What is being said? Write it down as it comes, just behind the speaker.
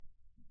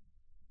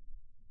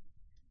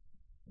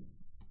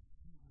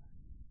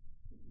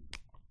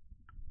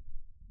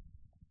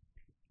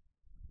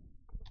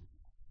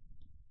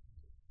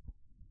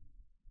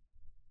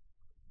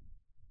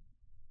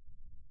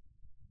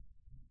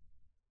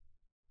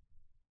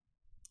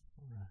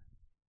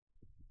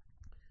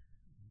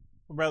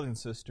Brothers and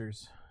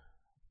sisters,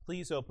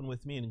 please open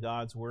with me in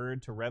God's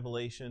Word to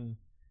Revelation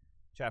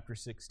chapter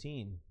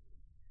 16.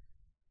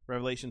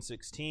 Revelation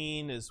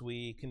 16 as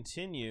we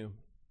continue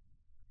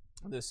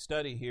this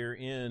study here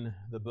in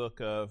the book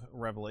of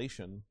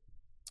Revelation.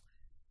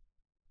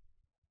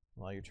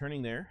 While you're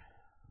turning there,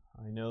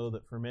 I know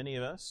that for many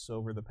of us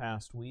over the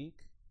past week,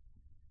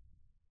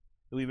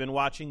 we've been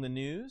watching the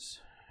news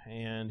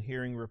and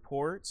hearing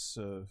reports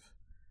of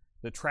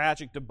the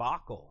tragic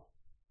debacle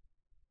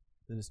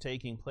that is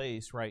taking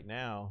place right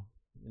now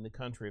in the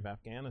country of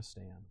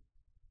Afghanistan.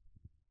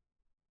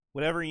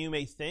 Whatever you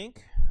may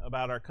think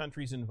about our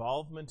country's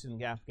involvement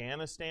in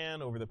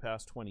Afghanistan over the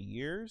past 20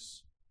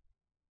 years,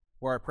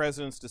 or our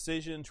president's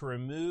decision to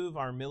remove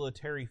our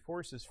military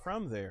forces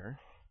from there,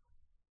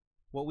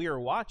 what we are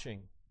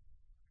watching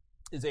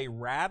is a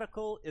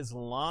radical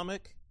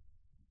Islamic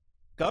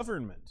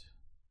government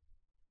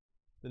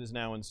that is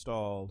now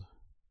installed,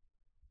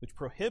 which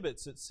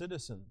prohibits its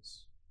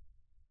citizens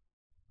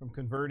from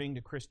converting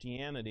to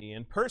Christianity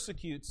and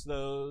persecutes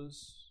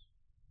those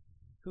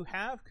who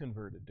have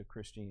converted to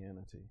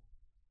Christianity.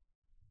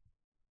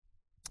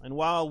 And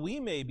while we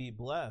may be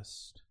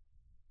blessed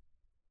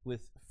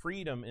with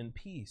freedom and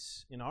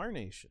peace in our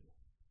nation,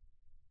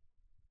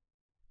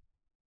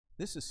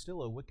 this is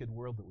still a wicked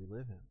world that we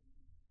live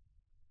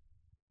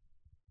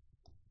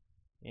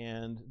in.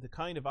 And the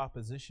kind of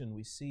opposition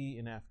we see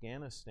in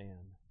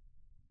Afghanistan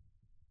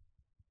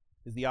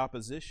is the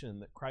opposition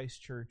that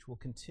Christ Church will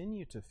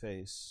continue to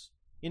face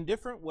in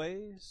different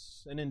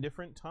ways and in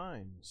different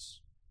times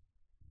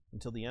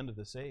until the end of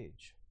this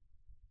age.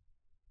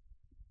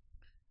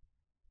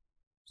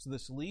 So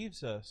this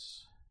leaves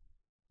us,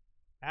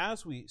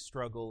 as we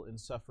struggle and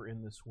suffer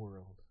in this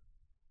world,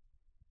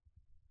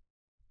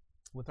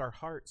 with our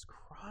hearts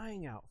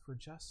crying out for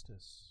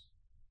justice.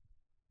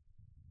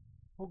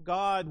 Oh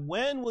God,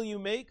 when will you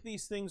make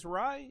these things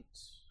right?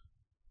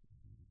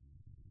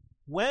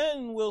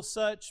 When will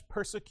such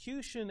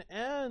persecution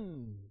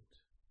end?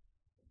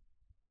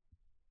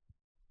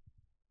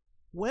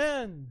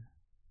 When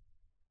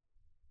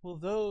will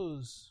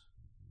those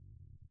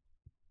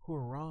who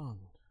are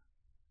wronged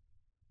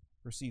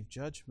receive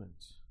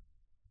judgment?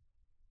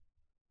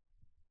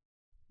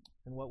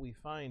 And what we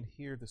find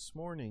here this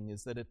morning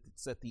is that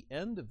it's at the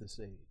end of this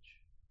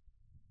age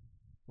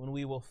when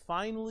we will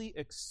finally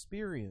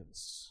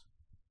experience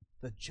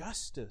the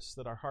justice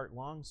that our heart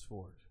longs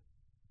for.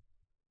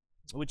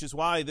 Which is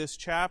why this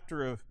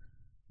chapter of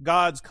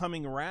God's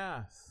coming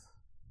wrath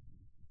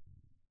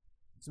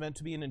is meant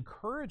to be an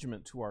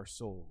encouragement to our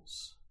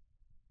souls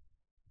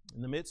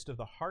in the midst of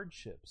the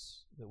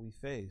hardships that we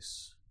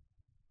face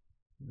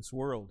in this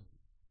world.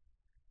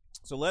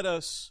 So let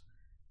us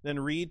then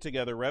read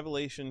together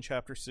Revelation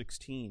chapter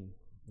 16.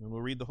 And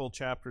we'll read the whole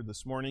chapter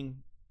this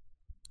morning,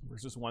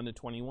 verses 1 to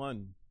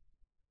 21.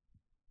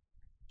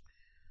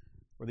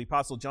 Where the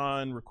Apostle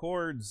John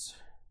records,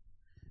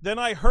 "Then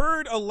I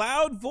heard a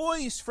loud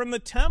voice from the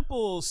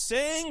temple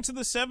saying to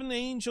the seven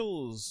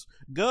angels,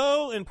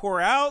 'Go and pour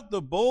out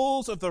the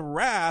bowls of the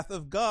wrath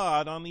of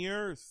God on the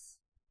earth.'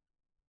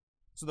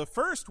 So the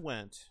first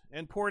went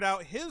and poured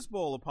out his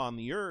bowl upon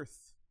the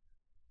earth,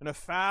 and a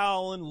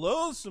foul and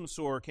loathsome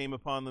sore came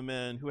upon the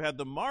men who had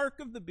the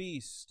mark of the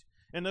beast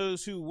and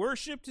those who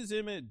worshipped his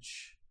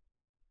image.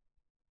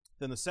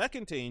 Then the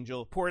second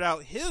angel poured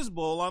out his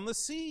bowl on the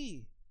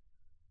sea,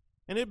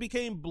 and it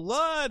became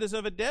blood as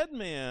of a dead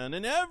man,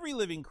 and every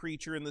living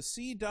creature in the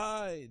sea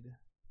died.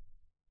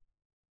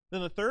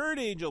 Then the third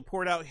angel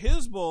poured out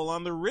his bowl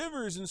on the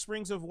rivers and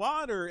springs of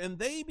water, and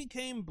they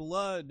became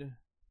blood.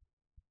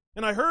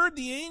 And I heard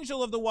the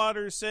angel of the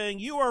waters saying,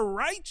 'You are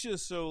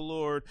righteous, O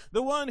Lord,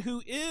 the one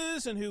who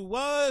is and who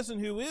was and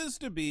who is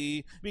to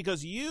be,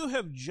 because you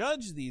have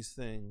judged these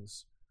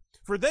things.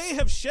 For they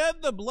have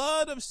shed the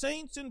blood of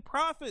saints and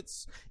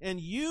prophets,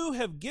 and you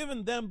have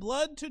given them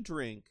blood to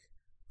drink,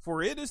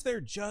 for it is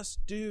their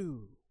just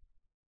due.'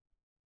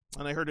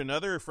 And I heard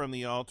another from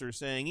the altar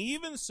saying,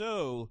 'Even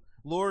so,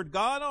 Lord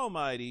God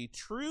Almighty,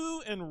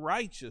 true and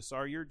righteous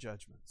are your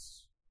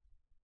judgments.'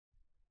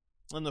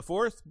 And the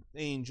fourth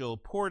angel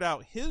poured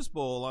out his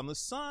bowl on the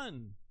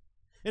sun,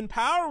 and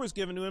power was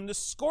given to him to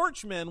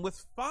scorch men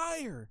with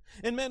fire.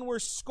 And men were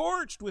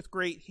scorched with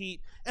great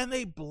heat, and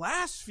they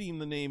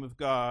blasphemed the name of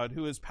God,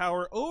 who has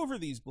power over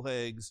these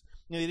plagues,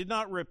 and they did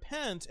not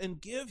repent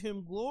and give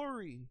him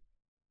glory.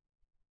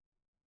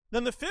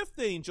 Then the fifth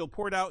angel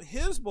poured out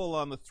his bowl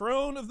on the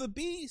throne of the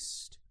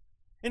beast,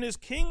 and his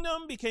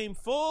kingdom became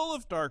full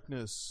of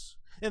darkness,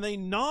 and they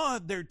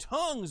gnawed their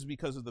tongues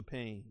because of the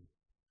pain.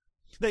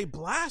 They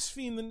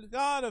blasphemed the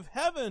God of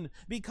heaven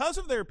because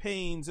of their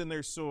pains and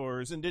their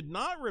sores, and did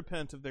not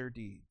repent of their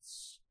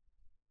deeds.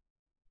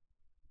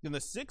 Then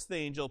the sixth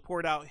angel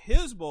poured out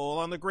his bowl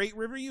on the great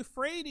river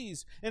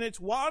Euphrates, and its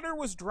water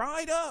was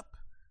dried up,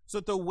 so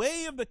that the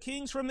way of the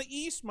kings from the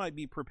east might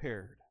be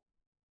prepared.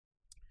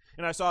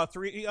 And I saw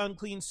 3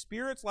 unclean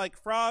spirits like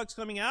frogs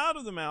coming out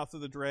of the mouth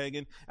of the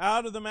dragon,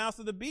 out of the mouth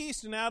of the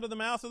beast, and out of the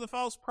mouth of the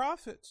false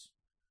prophet.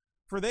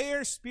 For they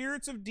are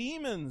spirits of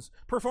demons,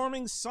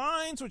 performing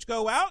signs which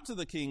go out to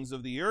the kings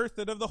of the earth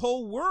and of the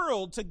whole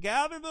world to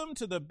gather them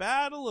to the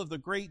battle of the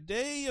great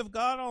day of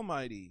God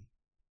Almighty.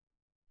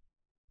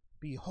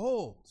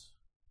 Behold,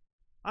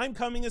 I'm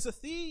coming as a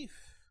thief.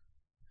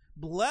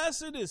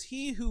 Blessed is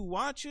he who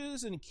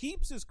watches and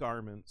keeps his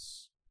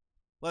garments,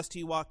 lest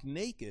he walk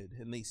naked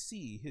and they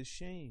see his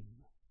shame.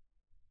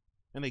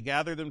 And they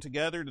gathered them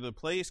together to the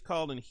place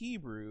called in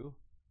Hebrew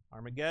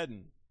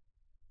Armageddon.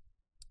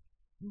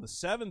 And the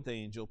seventh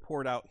angel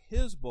poured out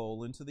his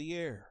bowl into the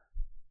air.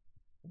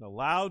 And a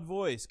loud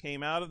voice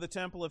came out of the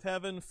temple of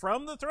heaven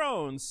from the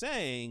throne,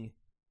 saying,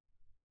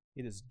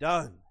 "It is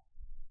done."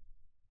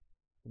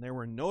 And there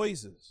were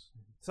noises,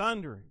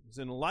 thunderings,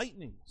 and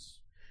lightnings.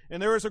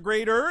 And there was a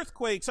great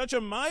earthquake, such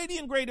a mighty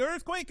and great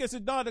earthquake as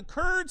had not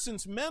occurred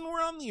since men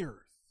were on the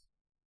earth.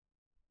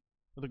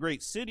 The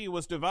great city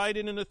was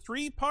divided into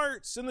 3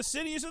 parts, and the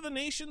cities of the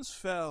nations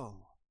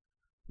fell.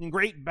 And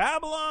great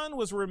Babylon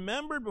was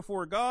remembered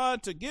before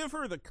God to give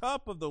her the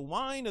cup of the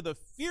wine of the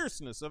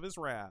fierceness of his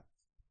wrath.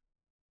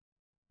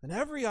 And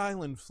every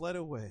island fled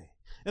away,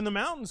 and the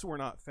mountains were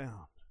not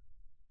found.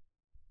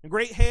 And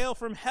great hail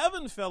from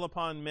heaven fell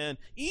upon men,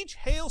 each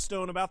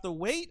hailstone about the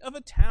weight of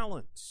a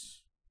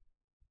talent.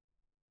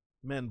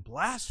 Men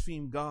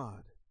blasphemed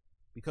God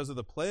because of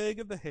the plague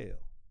of the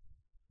hail,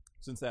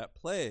 since that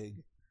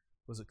plague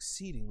was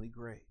exceedingly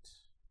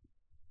great.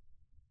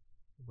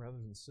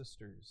 Brothers and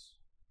sisters,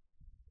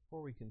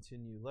 before we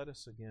continue, let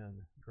us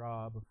again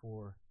draw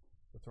before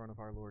the throne of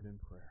our Lord in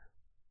prayer.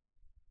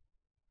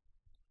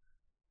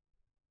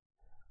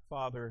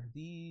 Father,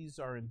 these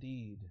are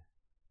indeed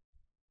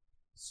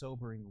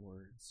sobering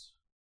words.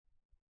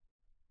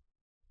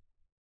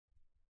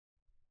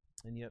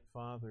 And yet,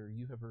 Father,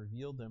 you have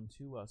revealed them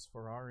to us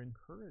for our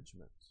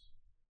encouragement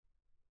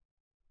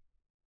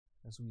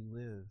as we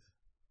live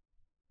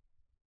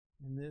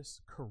in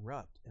this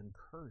corrupt and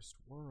cursed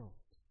world.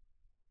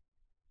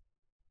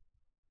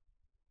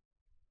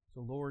 So,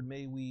 Lord,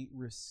 may we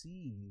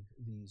receive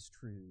these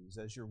truths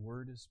as your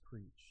word is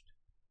preached,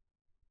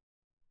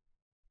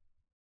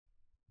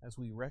 as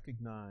we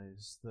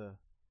recognize the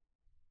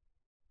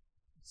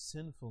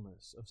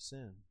sinfulness of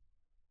sin,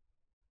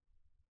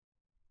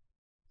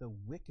 the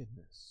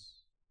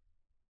wickedness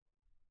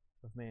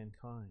of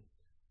mankind,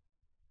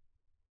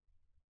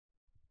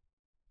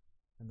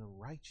 and the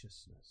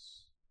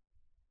righteousness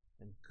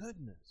and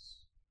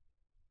goodness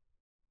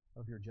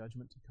of your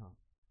judgment to come.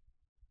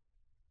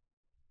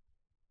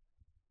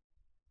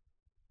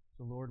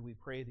 So, Lord, we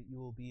pray that you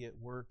will be at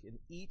work in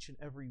each and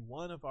every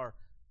one of our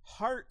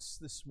hearts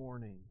this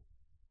morning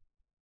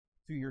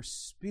through your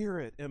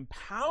Spirit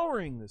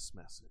empowering this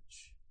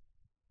message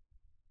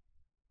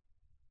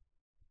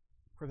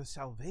for the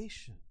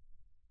salvation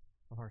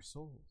of our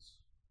souls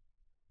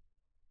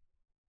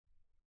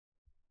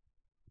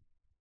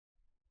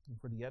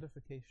and for the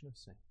edification of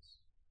saints.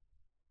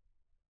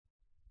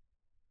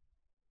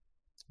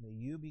 May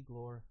you be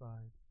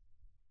glorified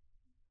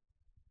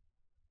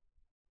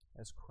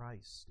as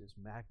Christ is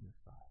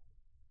magnified,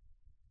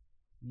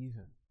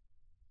 even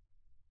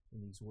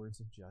in these words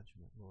of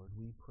judgment. Lord,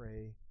 we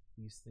pray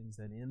these things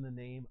then in the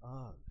name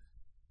of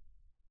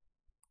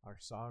our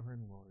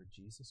sovereign Lord,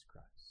 Jesus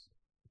Christ.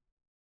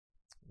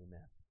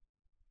 Amen.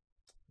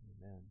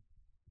 Amen.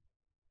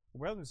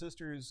 Brothers and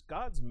sisters,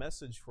 God's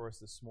message for us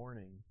this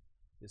morning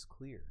is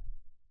clear.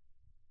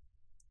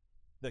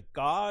 That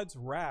God's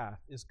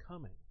wrath is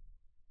coming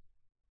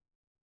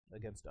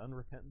against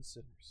unrepentant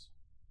sinners.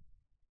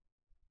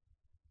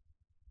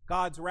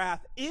 God's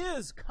wrath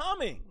is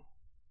coming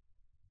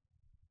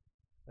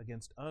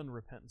against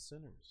unrepentant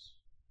sinners.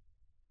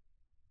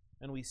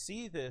 And we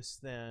see this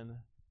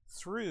then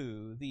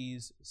through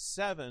these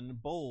 7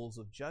 bowls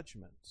of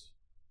judgment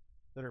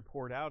that are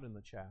poured out in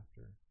the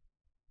chapter.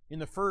 In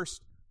the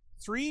first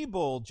 3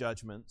 bowl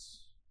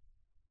judgments,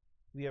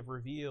 we have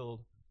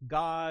revealed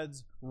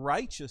God's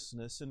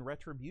righteousness and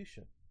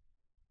retribution.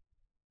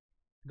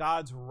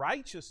 God's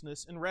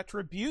righteousness and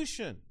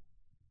retribution,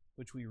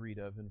 which we read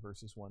of in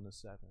verses 1 to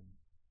 7.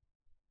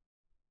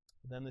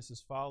 Then this is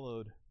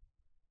followed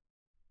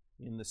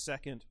in the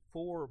second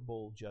 4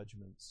 bowl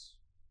judgments,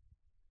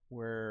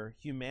 where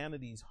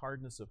humanity's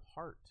hardness of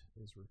heart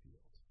is revealed.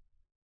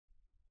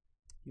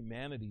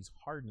 Humanity's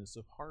hardness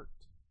of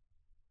heart,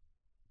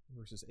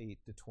 verses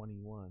 8 to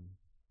 21.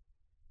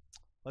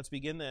 Let's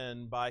begin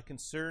then by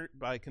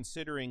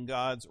considering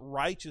God's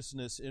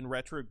righteousness in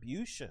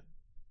retribution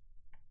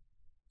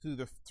through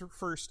the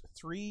first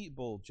 3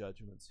 bowl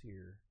judgments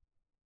here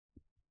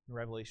in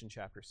Revelation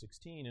chapter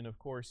 16. And of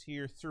course,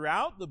 here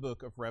throughout the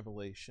book of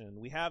Revelation,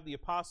 we have the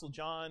Apostle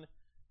John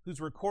who's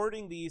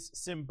recording these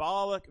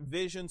symbolic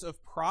visions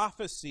of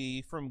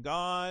prophecy from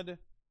God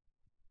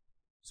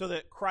so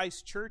that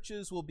Christ's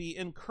churches will be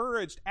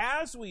encouraged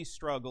as we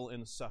struggle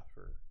and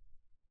suffer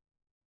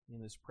in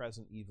this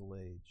present evil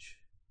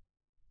age.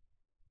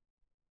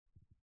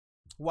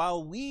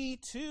 While we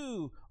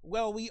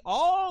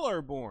all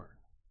are born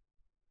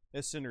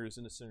as sinners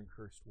in a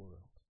sin-cursed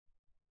world,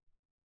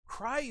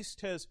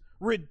 Christ has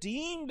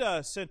redeemed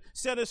us and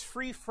set us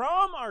free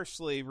from our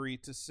slavery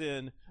to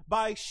sin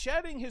by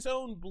shedding his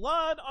own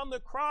blood on the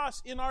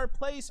cross in our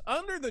place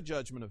under the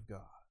judgment of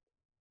God.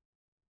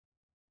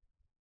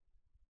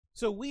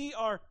 So we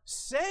are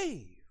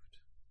saved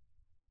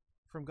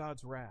from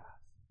God's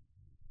wrath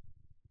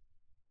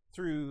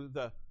through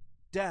the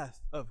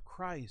death of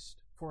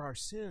Christ for our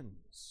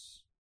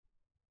sins.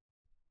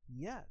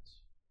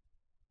 Yet,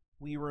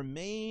 we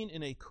remain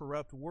in a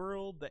corrupt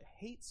world that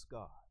hates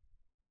God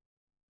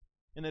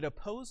and that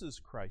opposes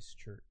Christ's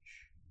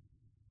church,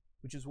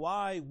 which is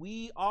why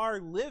we are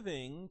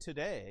living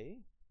today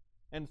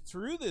and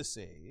through this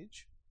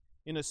age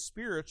in a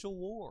spiritual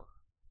war.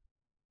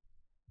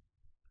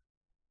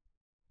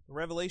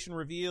 Revelation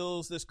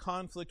reveals this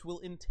conflict will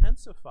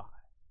intensify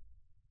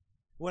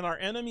when our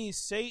enemy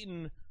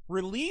Satan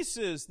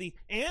releases the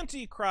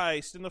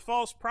Antichrist and the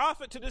false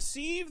prophet to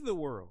deceive the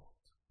world.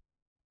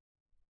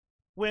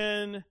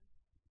 When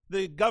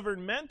the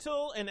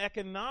governmental and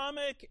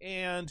economic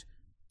and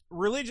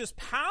religious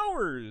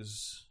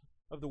powers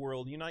of the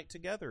world unite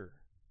together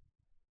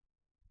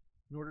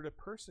in order to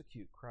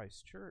persecute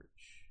Christ's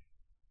church.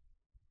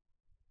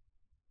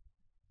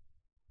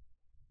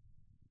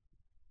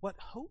 What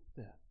hope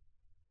then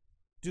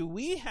do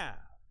we have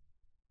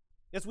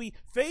as we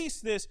face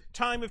this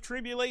time of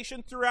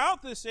tribulation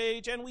throughout this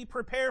age and we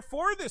prepare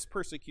for this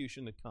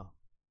persecution to come?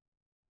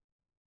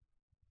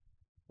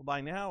 Well, by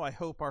now, I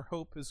hope our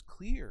hope is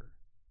clear.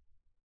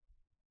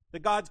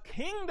 That God's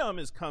kingdom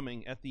is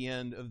coming at the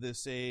end of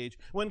this age,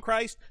 when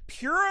Christ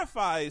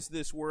purifies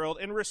this world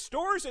and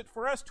restores it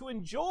for us to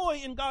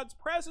enjoy in God's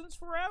presence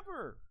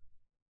forever.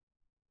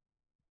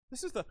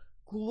 This is the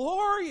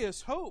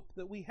glorious hope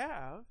that we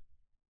have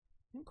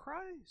in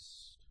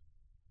Christ.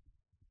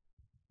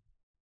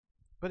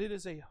 But it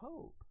is a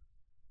hope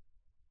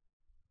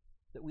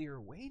that we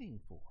are waiting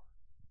for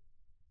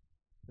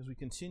as we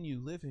continue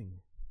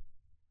living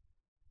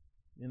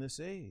in this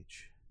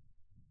age.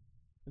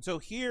 And so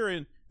here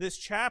in this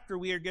chapter,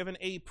 we are given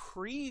a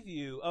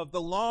preview of the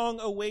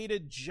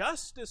long-awaited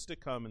justice to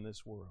come in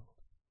this world,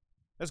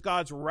 as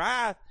God's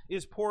wrath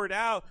is poured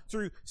out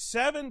through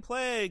 7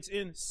 plagues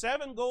in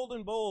 7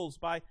 golden bowls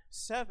by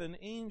 7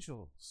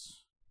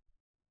 angels.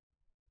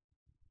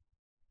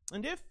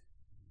 And if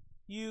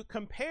you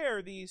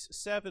compare these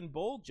 7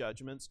 bowl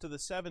judgments to the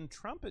 7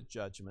 trumpet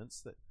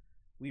judgments that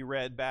we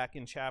read back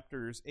in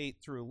chapters 8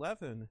 through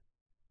 11,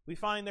 we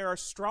find there are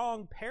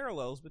strong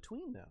parallels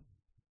between them.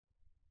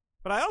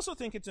 But I also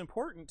think it's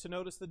important to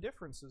notice the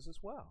differences as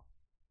well.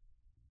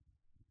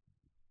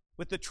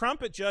 With the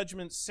trumpet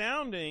judgment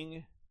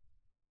sounding,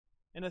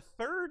 and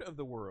 1/3 of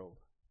the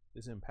world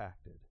is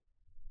impacted.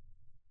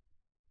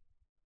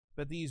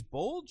 But these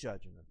bowl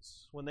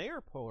judgments, when they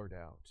are poured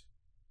out,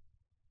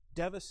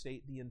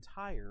 devastate the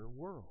entire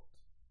world.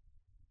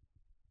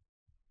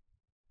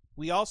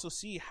 We also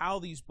see how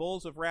these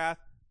bowls of wrath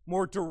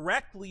more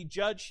directly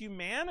judge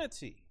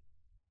humanity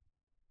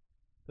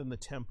than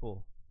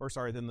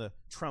the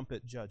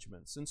trumpet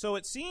judgments. And so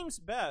it seems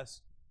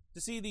best to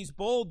see these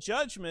bowl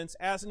judgments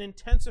as an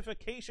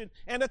intensification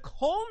and a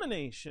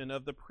culmination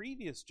of the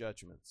previous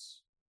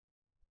judgments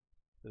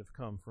that have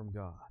come from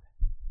God.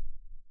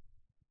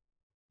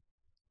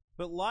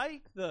 But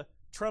like the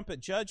trumpet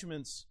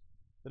judgments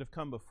that have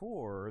come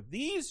before,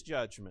 these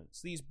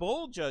judgments, these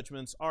bowl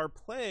judgments, are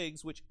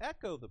plagues which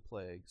echo the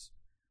plagues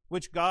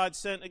which God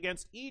sent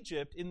against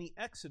Egypt in the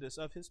exodus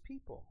of his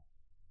people.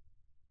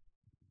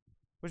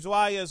 Which is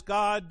why, as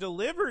God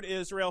delivered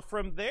Israel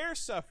from their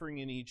suffering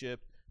in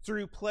Egypt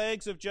through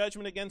plagues of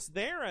judgment against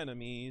their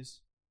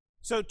enemies,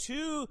 so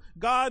too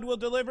God will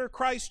deliver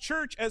Christ's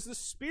church as the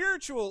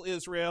spiritual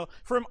Israel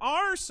from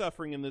our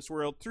suffering in this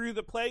world through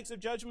the plagues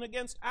of judgment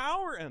against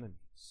our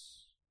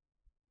enemies.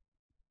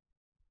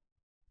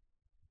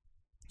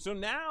 So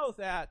now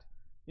that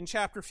in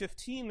chapter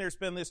 15 there's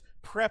been this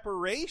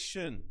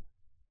preparation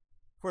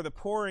for the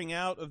pouring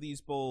out of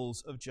these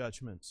bowls of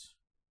judgment,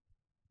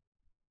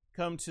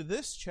 come to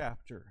this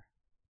chapter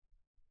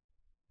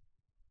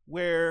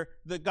where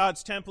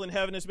God's temple in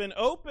heaven has been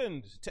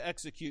opened to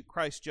execute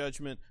Christ's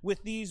judgment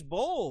with these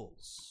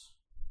bowls.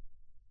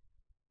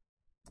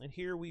 And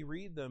here we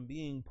read them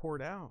being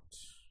poured out.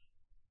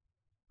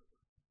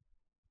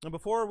 And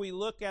before we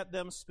look at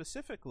them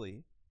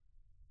specifically,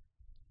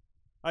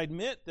 I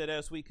admit that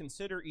as we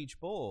consider each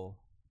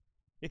bowl,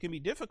 it can be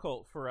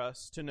difficult for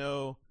us to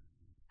know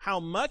how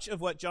much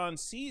of what John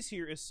sees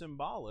here is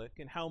symbolic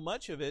and how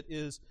much of it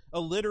is a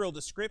literal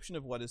description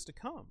of what is to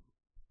come.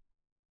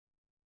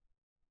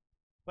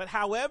 But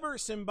however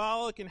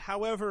symbolic and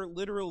however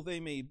literal they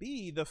may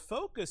be, the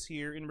focus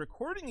here in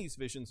recording these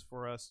visions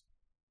for us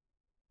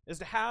is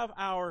to have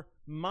our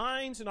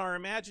minds and our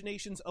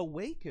imaginations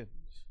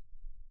awakened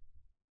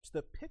to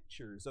the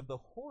pictures of the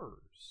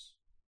horrors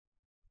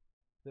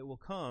that will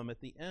come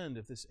at the end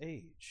of this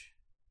age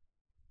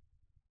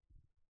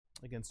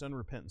against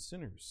unrepentant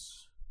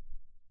sinners.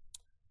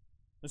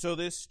 And so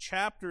this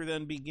chapter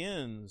then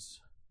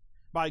begins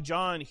by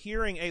John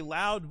hearing a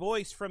loud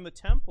voice from the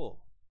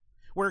temple,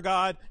 where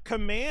God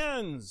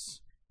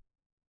commands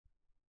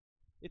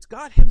It's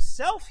God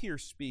himself here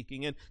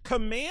speaking and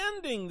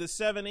commanding the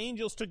 7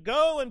 angels to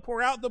go and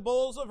pour out the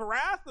bowls of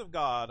wrath of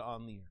God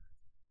on the earth.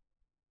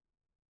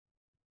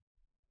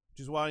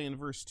 Which is why in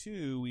verse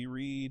 2 we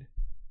read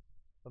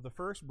of the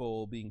first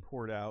bowl being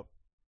poured out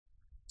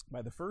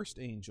by the first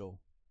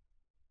angel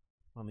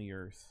on the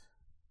earth.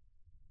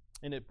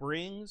 And it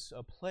brings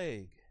a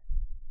plague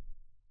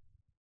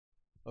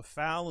of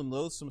foul and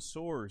loathsome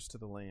sores to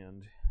the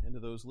land and to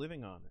those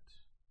living on it.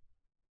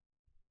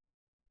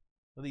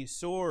 These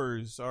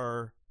sores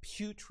are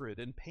putrid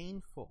and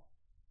painful.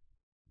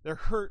 They're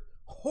hurt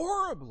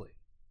horribly,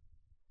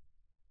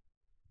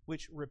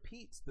 which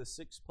repeats the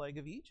 6th plague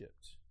of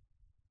Egypt.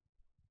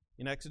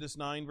 In Exodus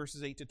 9,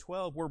 verses 8 to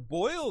 12, where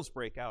boils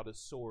break out as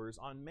sores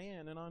on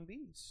man and on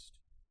beast.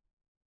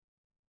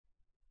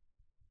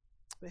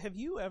 But have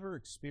you ever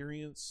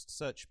experienced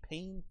such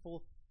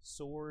painful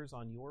sores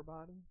on your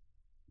body?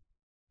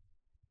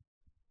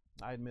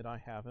 I admit I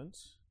haven't.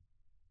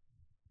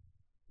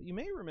 But you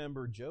may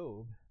remember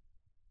Job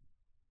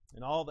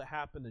and all that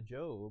happened to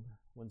Job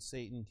when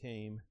Satan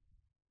came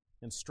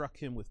and struck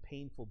him with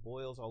painful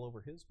boils all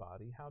over his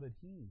body. How did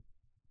he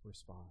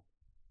respond?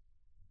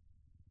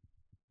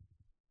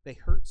 They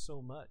hurt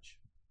so much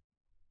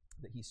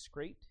that he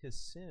scraped his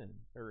skin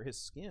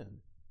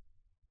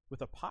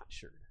with a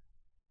potsherd.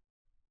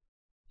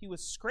 He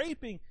was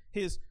scraping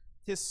his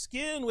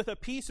skin with a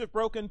piece of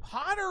broken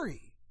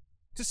pottery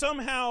to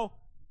somehow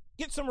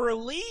get some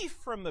relief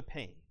from the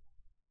pain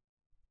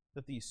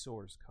that these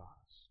sores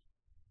caused.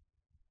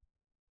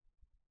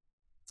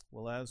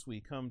 Well, as we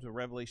come to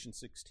Revelation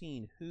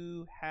 16,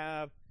 who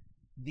have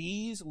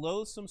these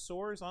loathsome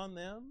sores on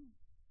them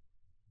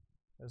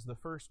as the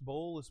first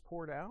bowl is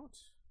poured out?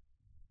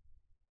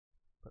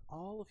 But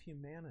all of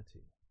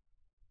humanity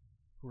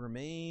who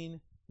remain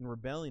in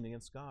rebellion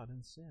against God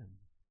and sin.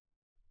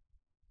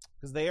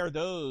 Because they are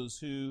those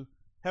who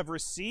have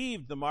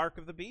received the mark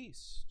of the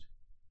beast,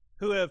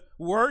 who have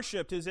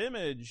worshipped his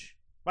image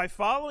by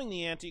following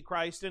the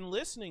Antichrist and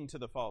listening to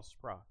the false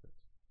prophet.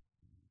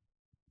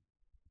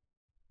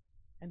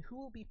 And who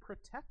will be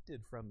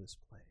protected from this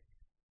plague?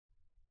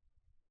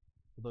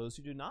 Those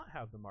who do not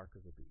have the mark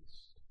of the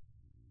beast.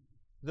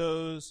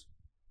 Those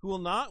who will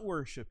not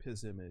worship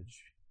his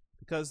image,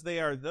 because they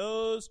are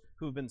those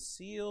who have been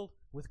sealed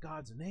with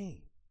God's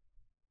name,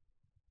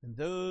 and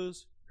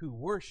those who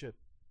worship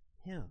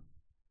him.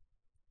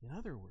 In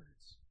other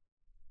words,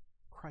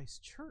 Christ's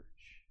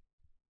church.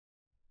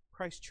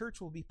 Christ's church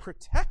will be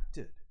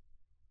protected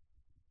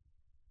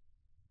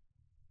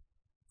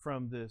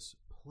from this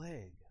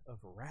plague of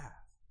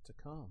wrath to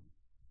come.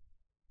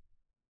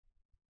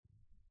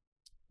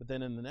 But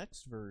then in the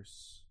next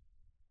verse,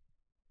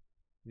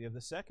 we have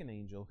the second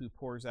angel who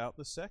pours out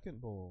the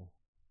second bowl,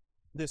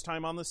 this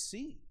time on the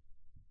sea,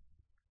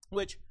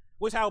 which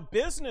was how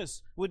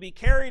business would be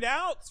carried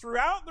out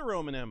throughout the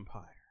Roman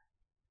Empire.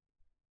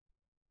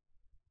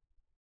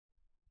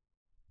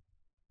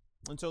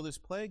 And so this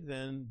plague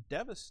then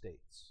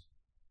devastates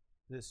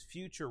this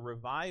future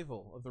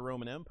revival of the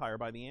Roman Empire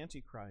by the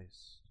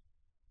Antichrist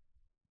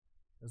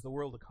as the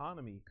world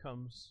economy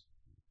comes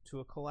to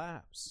a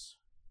collapse.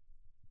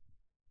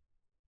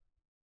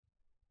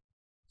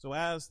 So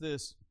as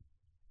this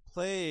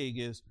plague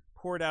is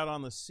poured out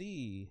on the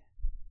sea,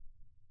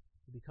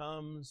 it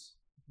becomes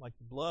like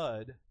the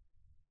blood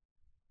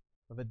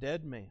of a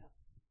dead man,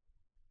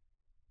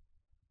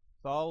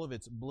 with all of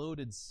its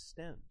bloated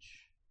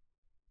stench,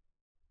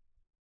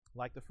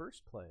 like the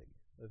first plague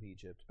of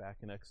Egypt back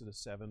in Exodus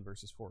 7,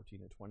 verses 14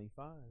 to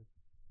 25.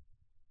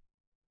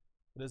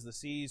 But as the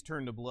seas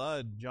turn to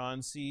blood,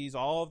 John sees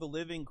all of the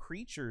living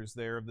creatures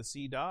there of the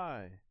sea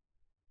die,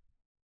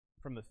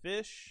 from the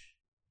fish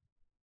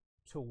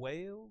to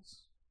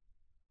whales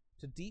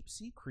to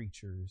deep-sea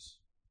creatures,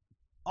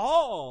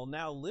 all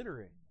now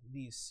littering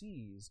these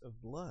seas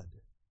of blood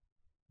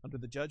under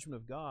the judgment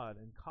of God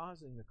and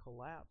causing the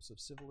collapse of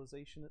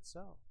civilization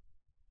itself.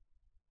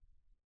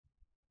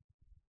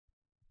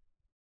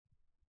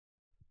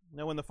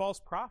 Now, when the false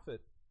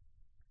prophet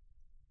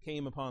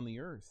came upon the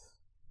earth,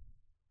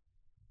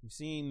 we've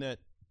seen that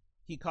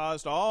he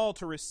caused all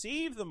to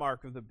receive the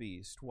mark of the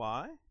beast.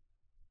 Why?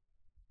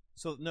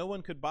 So that no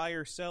one could buy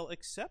or sell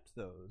except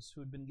those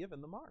who had been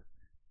given the mark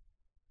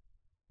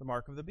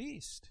of the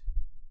beast,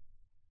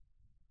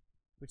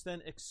 which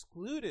then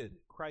excluded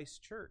Christ's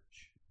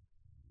church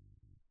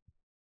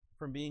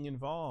from being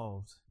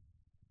involved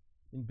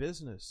in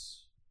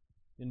business,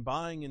 in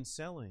buying and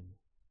selling,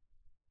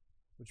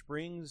 which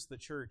brings the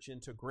church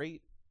into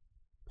great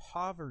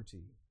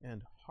poverty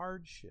and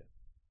hardship.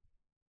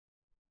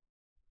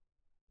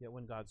 Yet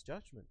when God's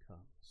judgment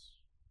comes,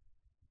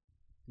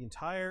 the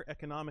entire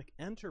economic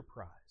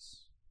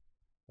enterprise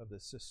of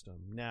this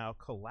system now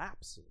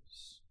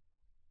collapses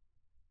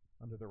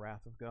under the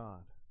wrath of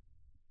God.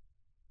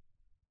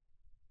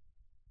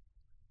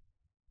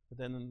 But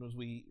then as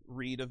we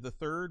read of the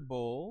third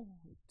bowl,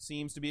 it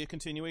seems to be a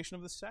continuation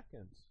of the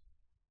second,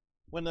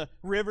 when the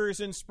rivers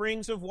and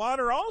springs of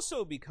water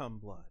also become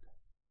blood.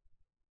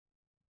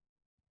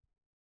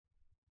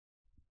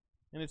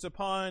 And it's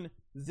upon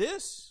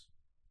this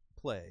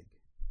plague,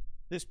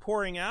 this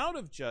pouring out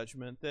of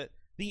judgment, that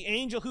the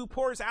angel who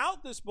pours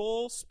out this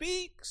bowl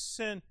speaks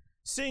and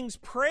sings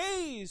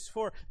praise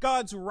for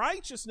God's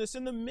righteousness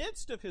in the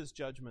midst of his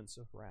judgments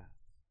of wrath.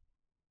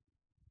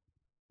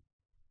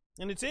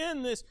 And it's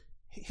in this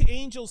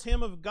angel's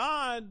hymn of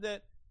God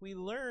that we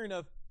learn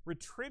of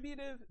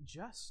retributive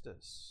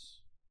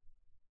justice.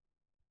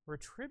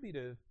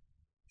 Retributive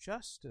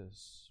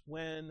justice,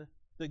 when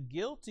the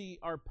guilty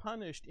are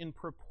punished in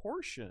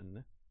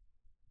proportion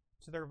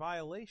to their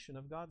violation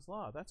of God's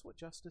law. That's what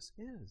justice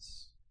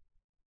is.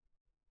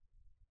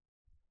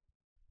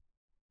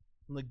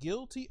 And the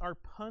guilty are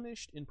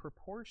punished in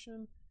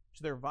proportion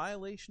to their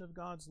violation of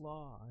God's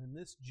law. And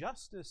this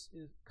justice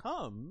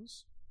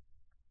comes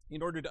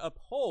in order to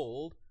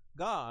uphold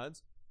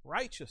God's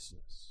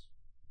righteousness.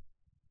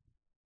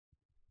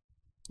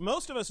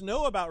 Most of us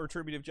know about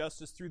retributive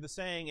justice through the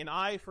saying, an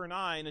eye for an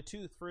eye and a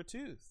tooth for a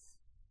tooth,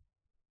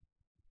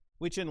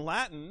 which in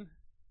Latin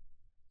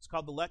is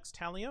called the lex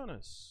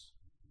talionis,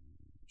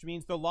 which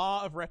means the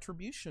law of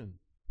retribution.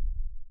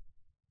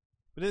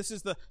 But this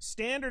is the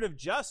standard of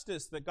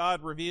justice that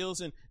God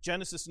reveals in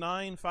Genesis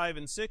 9, 5,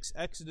 and 6,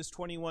 Exodus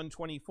 21,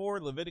 24,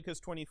 Leviticus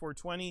 24,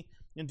 20,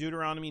 and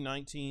Deuteronomy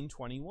 19,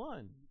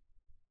 21.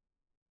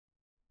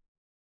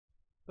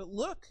 But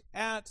look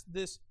at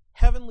this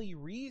heavenly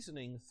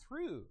reasoning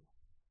through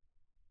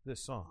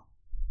this song.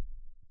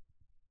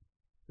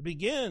 It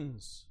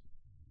begins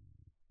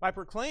by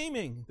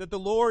proclaiming that the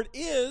Lord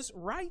is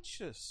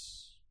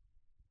righteous.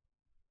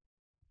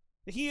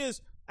 He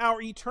is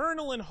our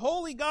eternal and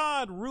holy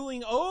God,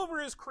 ruling over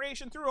his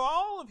creation through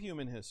all of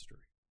human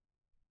history.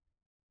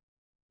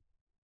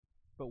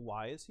 But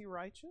why is he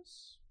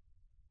righteous?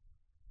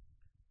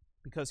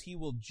 Because he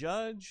will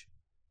judge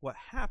what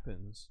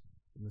happens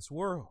in this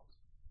world,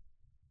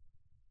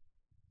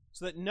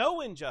 so that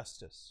no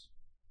injustice,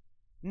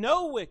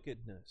 no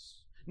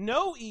wickedness,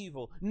 no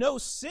evil, no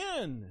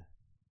sin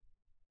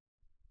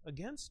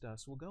against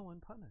us will go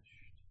unpunished.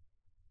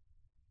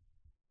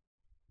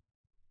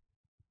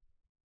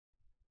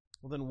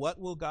 Well, then what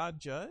will God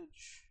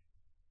judge?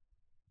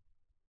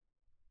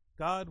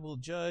 God will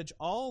judge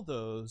all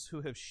those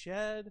who have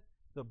shed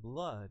the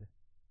blood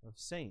of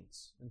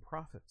saints and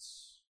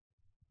prophets.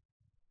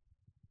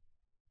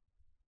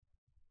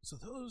 So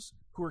those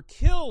who are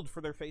killed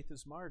for their faith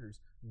as martyrs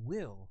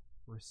will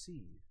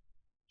receive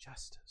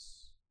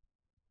justice.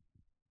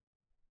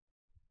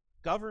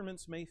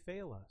 Governments may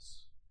fail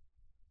us.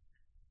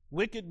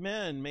 Wicked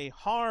men may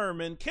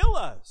harm and kill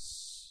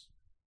us.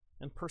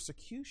 And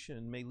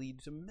persecution may lead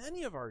to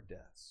many of our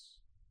deaths.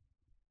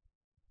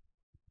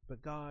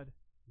 But God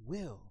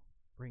will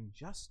bring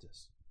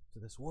justice to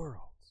this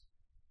world.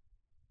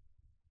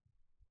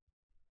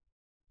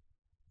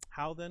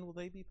 How then will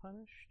they be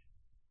punished?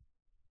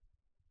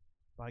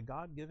 By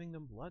God giving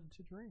them blood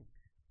to drink.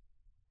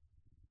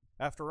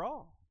 After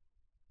all,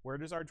 where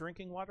does our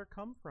drinking water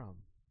come from?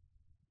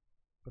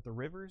 But the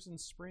rivers and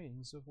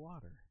springs of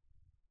water,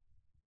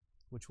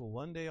 which will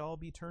one day all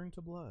be turned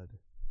to blood.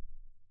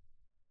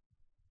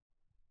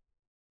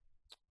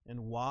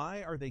 And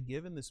why are they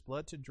given this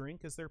blood to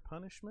drink as their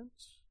punishment?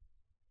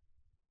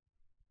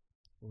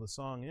 Well, the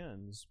song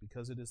ends,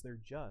 because it is their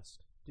just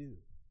due.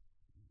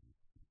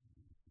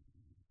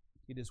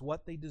 It is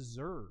what they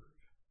deserve.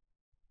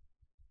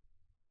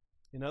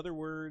 In other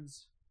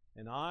words,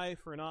 an eye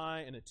for an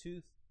eye and a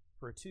tooth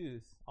for a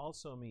tooth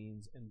also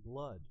means and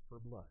blood for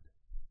blood.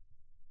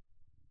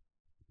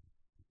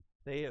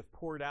 They have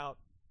poured out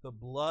the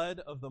blood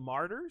of the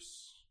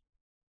martyrs.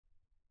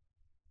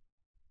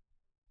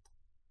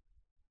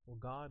 Well,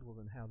 God will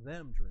then have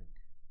them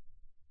drink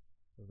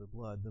of the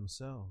blood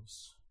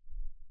themselves.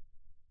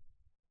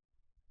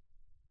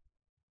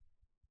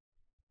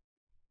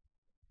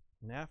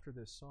 And after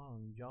this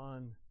song,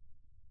 John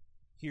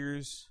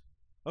hears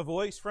a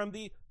voice from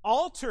the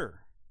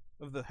altar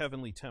of the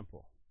heavenly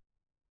temple.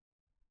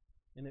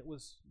 And it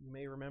was, you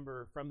may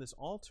remember, from this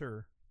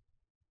altar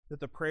that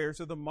the prayers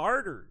of the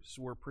martyrs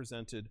were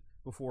presented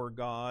before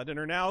God and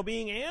are now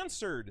being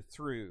answered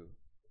through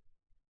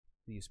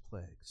these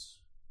plagues.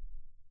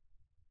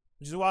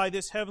 Which is why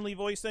this heavenly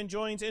voice then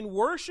joins in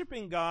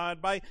worshiping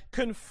God by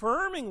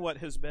confirming what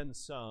has been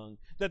sung,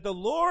 that the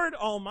Lord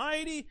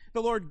Almighty,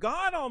 the Lord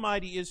God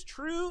Almighty, is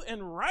true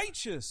and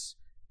righteous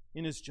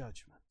in his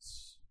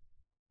judgments.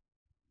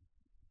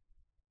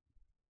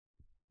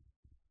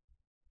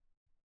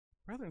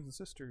 Brothers and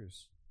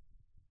sisters,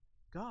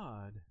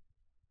 God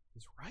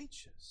is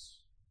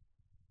righteous,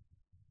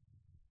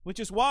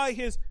 which is why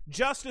his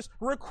justice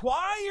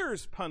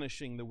requires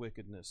punishing the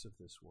wickedness of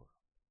this world.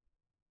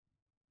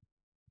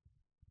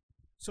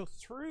 So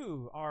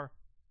through our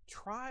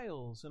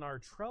trials and our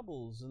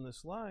troubles in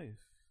this life,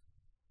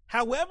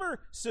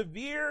 however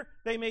severe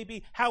they may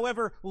be,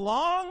 however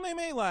long they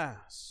may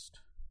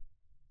last,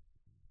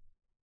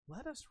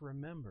 let us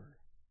remember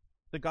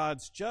that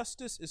God's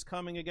justice is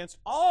coming against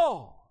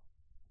all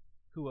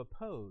who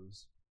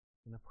oppose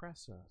and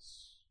oppress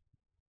us.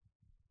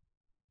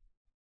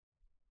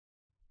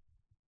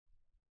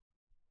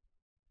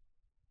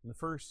 In the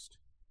first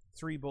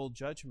three bold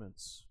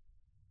judgments,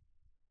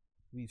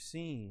 we've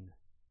seen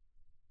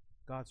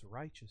God's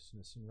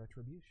righteousness and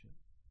retribution.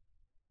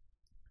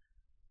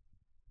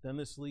 Then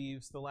this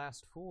leaves the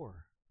last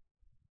four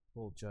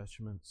bowl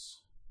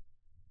judgments,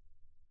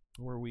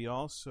 where we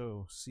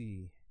also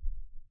see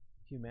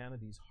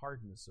humanity's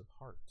hardness of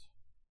heart.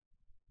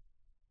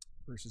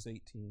 Verses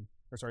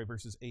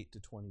 8 to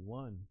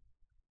 21.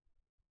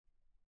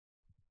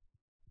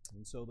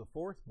 And so the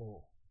fourth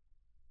bowl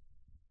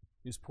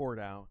is poured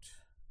out.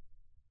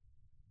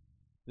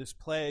 This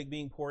plague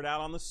being poured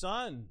out on the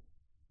sun,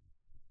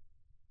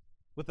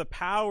 with the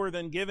power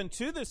then given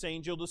to this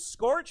angel to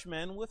scorch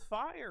men with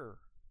fire.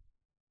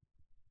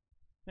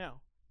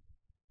 Now,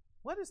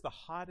 what is the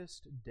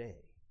hottest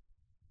day?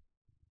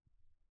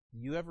 Do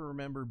you ever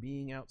remember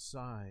being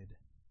outside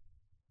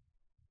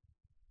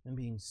and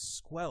being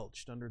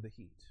squelched under the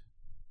heat?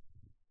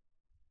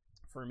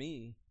 For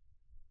me,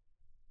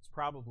 it's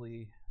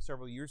probably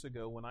several years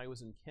ago when I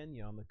was in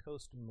Kenya on the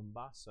coast of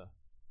Mombasa.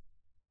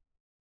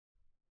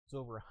 It was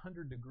over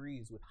 100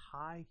 degrees with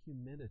high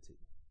humidity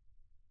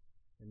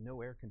and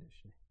no air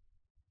conditioning.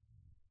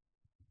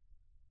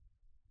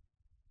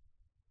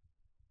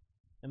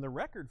 And the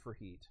record for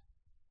heat,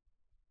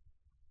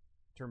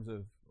 in terms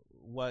of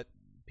what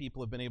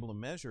people have been able to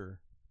measure,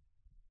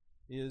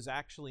 is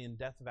actually in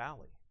Death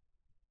Valley,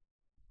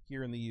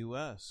 here in the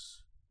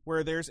U.S.,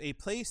 where there's a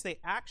place they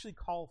actually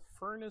call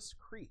Furnace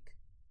Creek.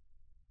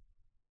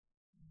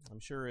 I'm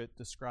sure it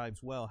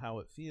describes well how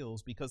it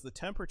feels, because the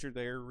temperature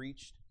there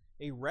reached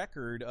a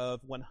record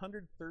of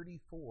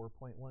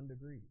 134.1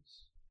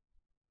 degrees.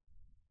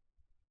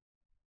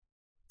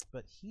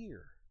 But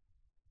here,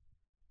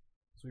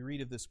 as we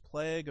read of this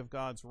plague of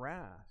God's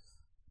wrath,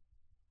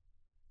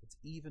 it's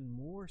even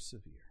more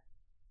severe.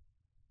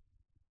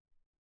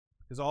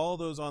 Because all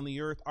those on the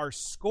earth are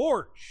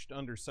scorched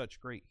under such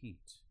great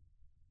heat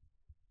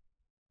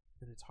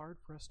that it's hard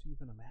for us to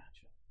even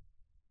imagine.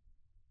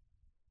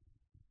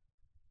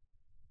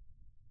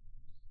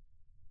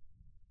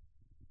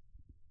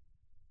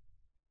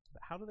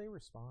 But how do they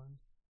respond?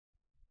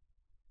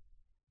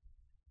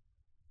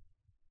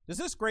 Does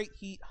this great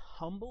heat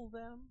humble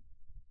them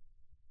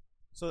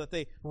so that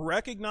they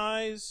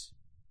recognize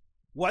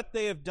what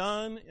they have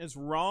done is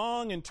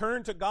wrong and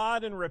turn to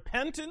God in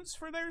repentance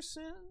for their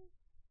sin?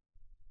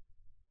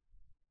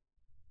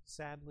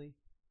 Sadly,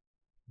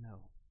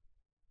 no.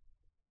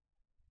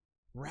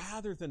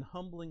 Rather than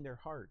humbling their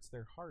hearts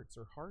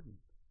are hardened.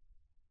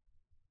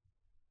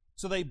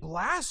 So they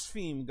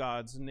blaspheme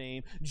God's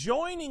name,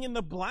 joining in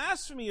the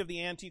blasphemy of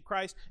the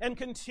Antichrist and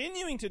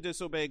continuing to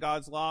disobey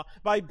God's law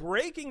by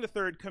breaking the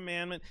third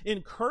commandment,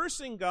 in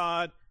cursing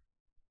God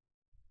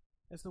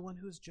as the one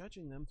who is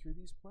judging them through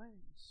these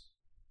plagues.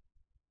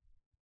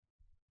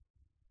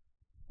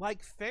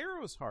 Like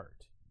Pharaoh's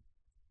heart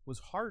was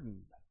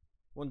hardened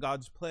when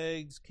God's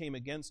plagues came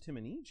against him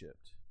in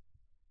Egypt,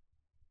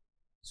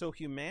 so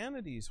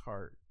humanity's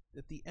heart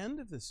at the end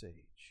of this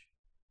age,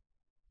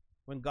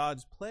 when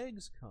God's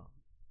plagues come,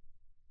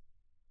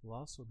 will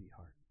also be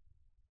hardened.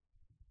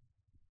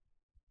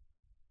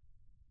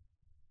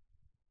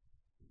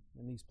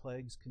 And these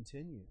plagues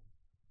continue.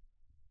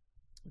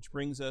 Which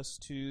brings us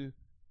to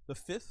the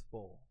fifth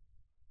bowl,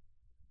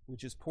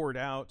 which is poured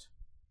out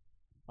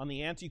on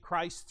the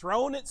Antichrist's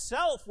throne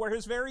itself, where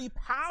his very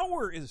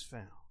power is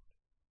found.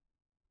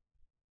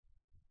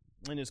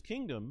 And his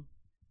kingdom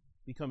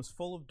becomes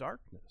full of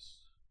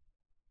darkness,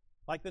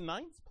 like the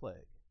ninth plague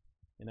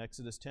in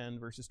Exodus 10,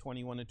 verses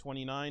 21 and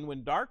 29,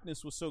 when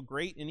darkness was so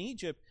great in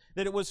Egypt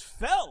that it was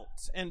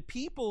felt and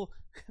people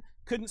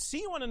couldn't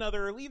see one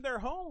another or leave their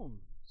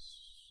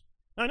homes.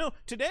 Now, I know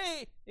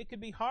today it could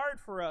be hard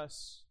for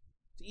us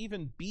to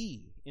even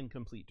be in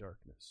complete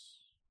darkness.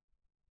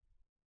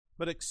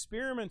 But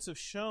experiments have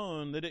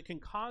shown that it can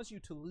cause you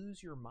to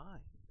lose your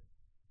mind,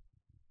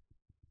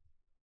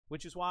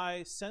 which is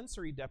why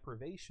sensory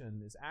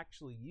deprivation is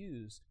actually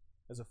used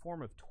as a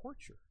form of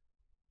torture.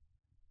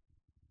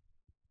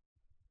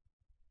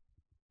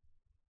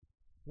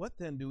 What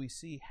then do we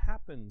see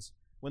happens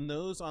when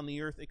those on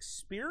the earth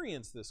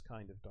experience this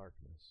kind of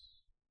darkness?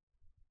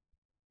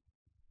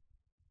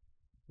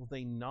 Well,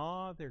 they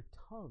gnaw their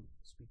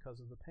tongues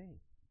because of the pain.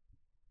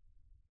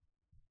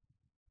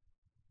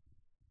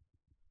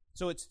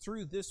 So it's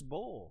through this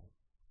bowl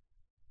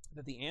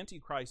that the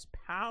Antichrist's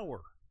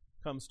power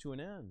comes to an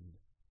end,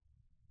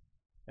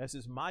 as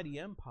his mighty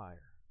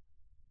empire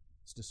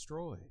is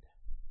destroyed.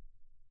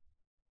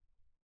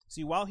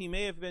 See, while he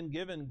may have been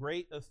given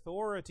great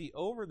authority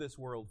over this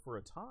world for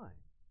a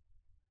time,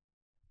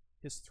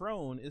 his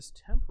throne is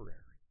temporary,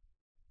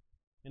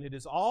 and it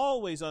is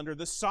always under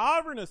the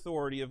sovereign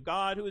authority of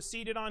God, who is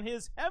seated on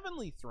his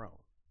heavenly throne.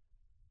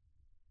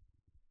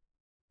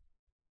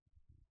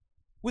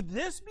 Would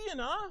this be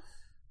enough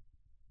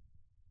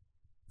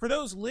for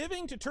those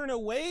living to turn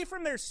away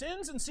from their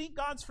sins and seek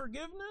God's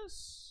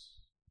forgiveness?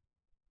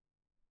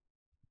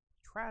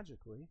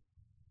 Tragically,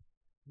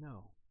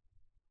 no.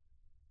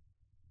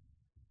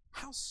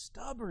 How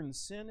stubborn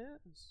sin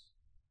is.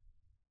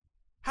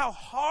 How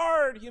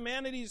hard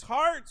humanity's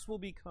hearts will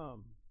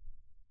become.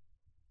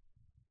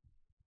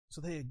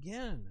 So they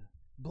again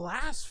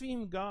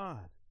blaspheme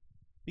God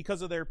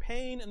because of their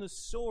pain and the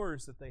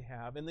sores that they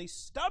have, and they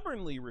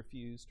stubbornly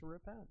refuse to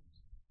repent.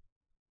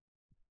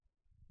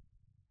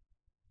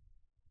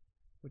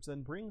 Which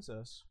then brings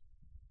us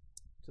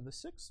to the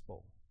sixth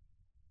bowl,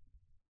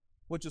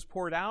 which is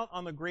poured out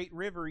on the great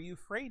river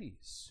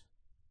Euphrates.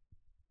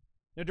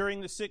 Now,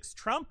 during the sixth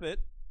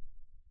trumpet,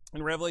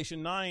 in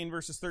Revelation 9,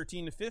 verses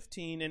 13 to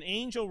 15, an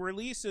angel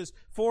releases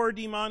 4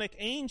 demonic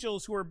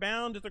angels who are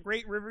bound at the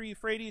great river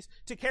Euphrates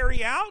to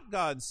carry out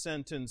God's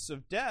sentence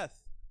of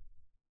death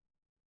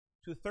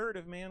to a third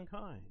of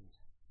mankind.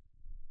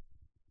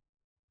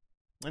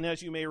 And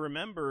as you may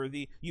remember,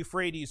 the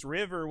Euphrates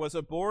River was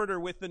a border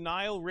with the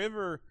Nile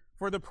River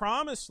for the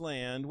Promised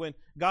Land when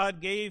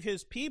God gave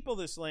his people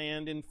this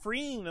land and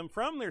freeing them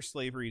from their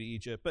slavery to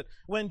Egypt. But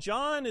when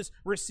John is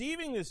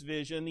receiving this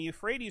vision, the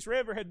Euphrates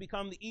River had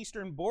become the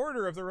eastern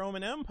border of the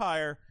Roman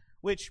Empire,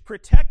 which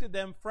protected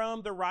them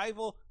from the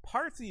rival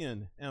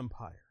Parthian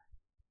Empire.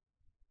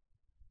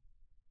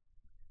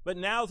 But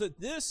now that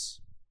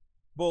this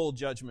bowl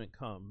judgment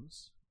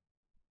comes,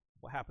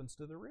 what happens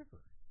to the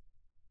river?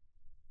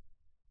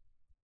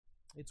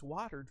 Its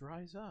water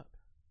dries up,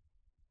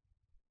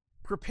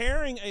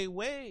 preparing a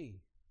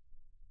way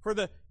for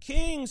the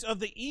kings of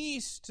the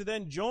east to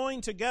then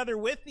join together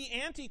with the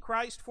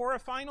Antichrist for a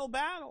final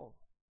battle.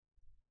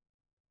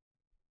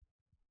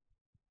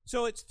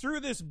 So it's through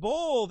this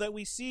bowl that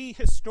we see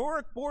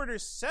historic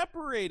borders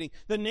separating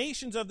the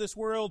nations of this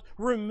world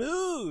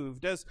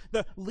removed as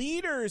the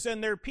leaders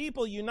and their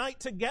people unite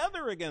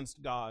together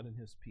against God and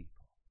his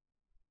people.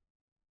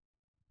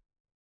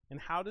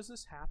 And how does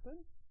this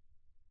happen?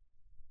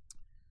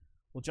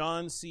 Well,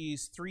 John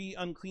sees 3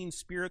 unclean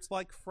spirits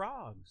like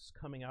frogs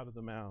coming out of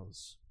the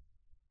mouths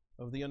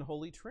of the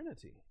unholy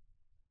Trinity.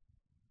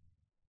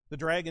 The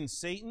dragon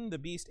Satan, the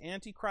beast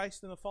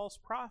Antichrist, and the false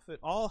prophet,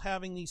 all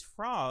having these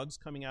frogs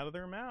coming out of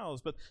their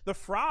mouths. But the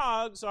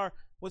frogs are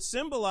what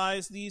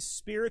symbolize these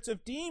spirits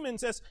of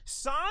demons, as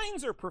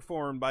signs are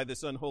performed by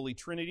this unholy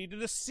Trinity to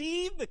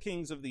deceive the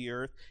kings of the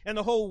earth and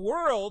the whole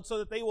world so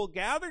that they will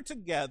gather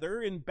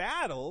together in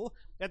battle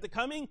at the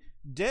coming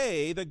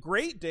day, the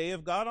great day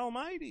of God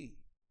Almighty.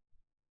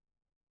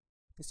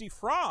 You see,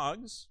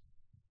 frogs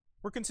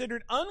were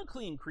considered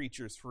unclean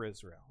creatures for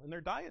Israel in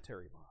their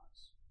dietary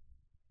laws.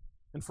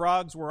 And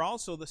frogs were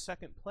also the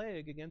second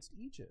plague against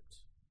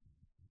Egypt.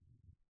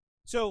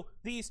 So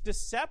these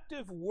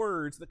deceptive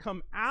words that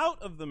come out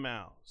of the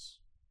mouths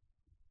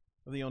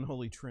of the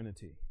unholy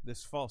Trinity,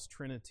 this false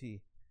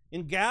Trinity,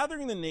 in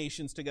gathering the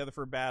nations together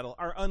for battle,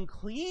 are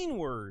unclean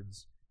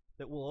words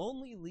that will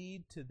only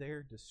lead to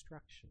their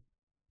destruction.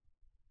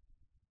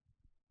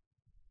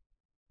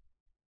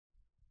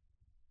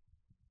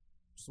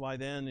 Which is why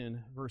then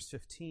in verse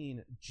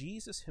 15,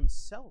 Jesus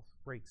himself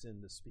breaks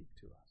in to speak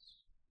to us.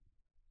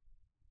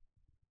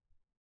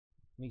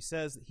 And he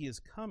says that he is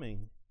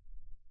coming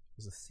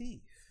as a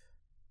thief.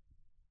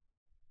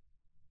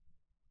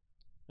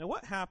 Now,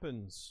 what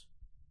happens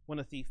when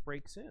a thief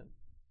breaks in?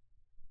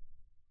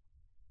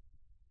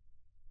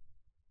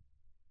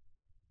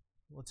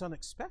 Well, it's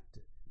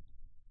unexpected.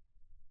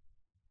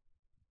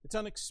 It's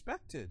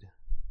unexpected,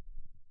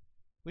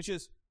 which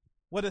is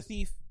what a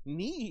thief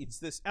needs,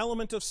 this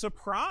element of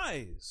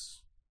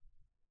surprise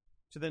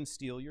to then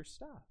steal your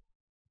stuff.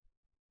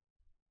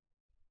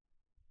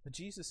 But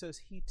Jesus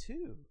says he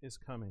too is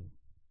coming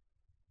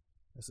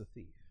as a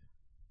thief.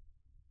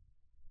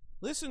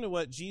 Listen to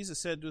what Jesus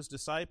said to his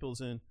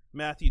disciples in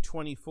Matthew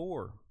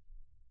 24,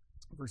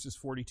 verses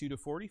 42 to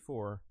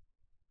 44.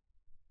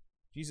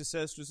 Jesus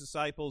says to his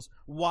disciples,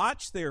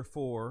 "Watch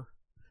therefore,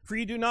 for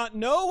you do not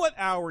know what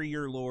hour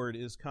your Lord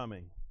is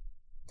coming.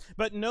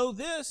 But know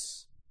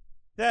this,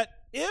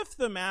 that if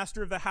the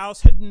master of the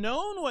house had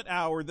known what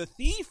hour the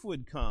thief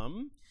would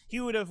come, he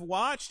would have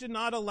watched and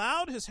not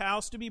allowed his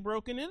house to be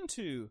broken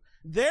into.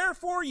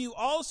 Therefore you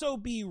also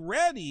be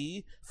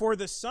ready, for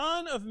the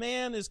Son of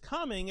Man is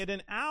coming at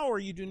an hour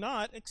you do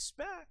not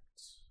expect."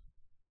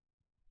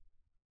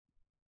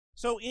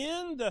 So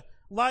in the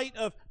light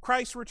of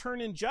Christ's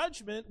return in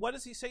judgment, what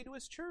does he say to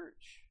his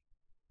church?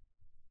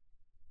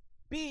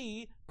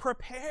 Be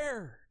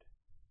prepared.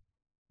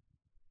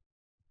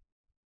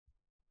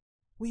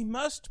 We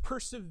must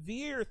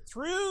persevere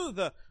through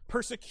the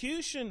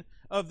persecution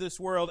of this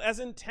world, as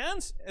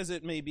intense as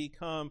it may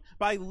become,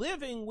 by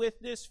living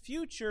with this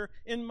future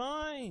in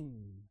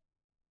mind.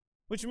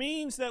 Which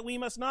means that we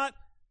must not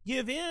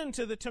give in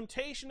to the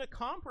temptation to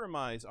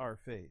compromise our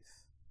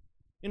faith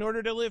in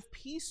order to live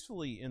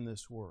peacefully in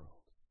this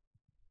world.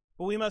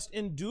 But we must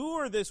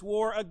endure this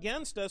war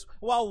against us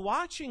while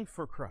watching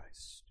for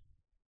Christ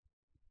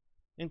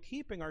and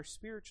keeping our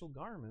spiritual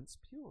garments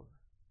pure.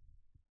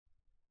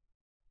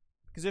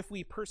 Because if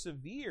we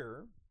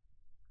persevere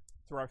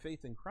through our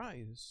faith in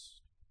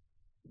Christ,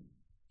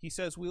 he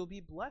says we'll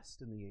be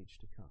blessed in the age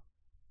to come.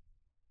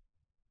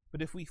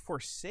 But if we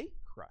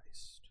forsake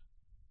Christ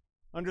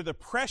under the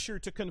pressure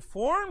to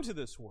conform to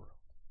this world,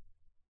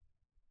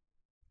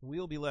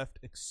 we'll be left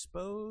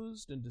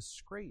exposed and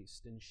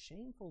disgraced in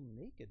shameful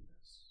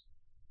nakedness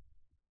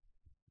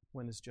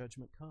when his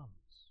judgment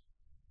comes.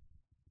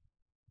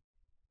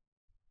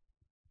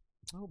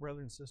 Oh,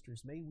 brothers and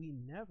sisters, may we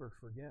never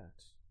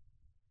forget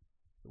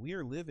that we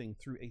are living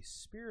through a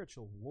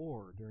spiritual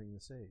war during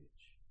this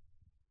age.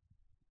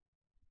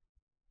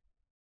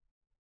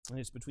 And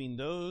it's between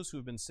those who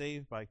have been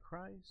saved by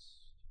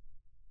Christ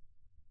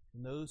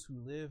and those who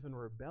live in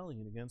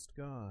rebellion against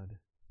God.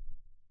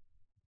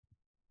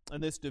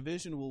 And this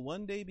division will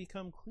one day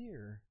become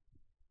clear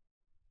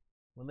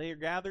when they are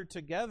gathered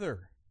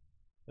together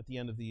at the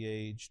end of the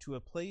age to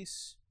a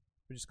place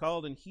which is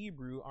called in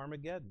Hebrew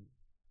Armageddon,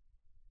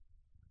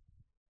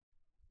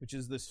 which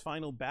is this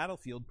final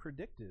battlefield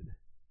predicted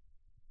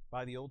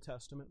by the Old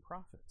Testament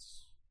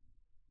prophets.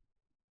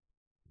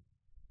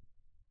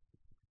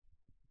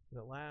 But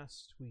at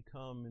last we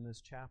come in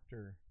this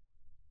chapter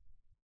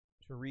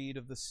to read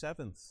of the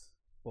seventh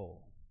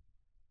bowl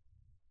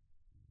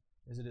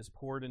as it is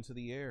poured into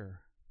the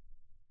air.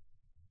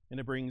 And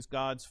it brings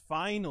God's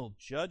final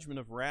judgment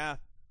of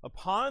wrath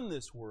upon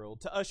this world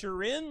to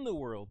usher in the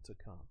world to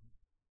come.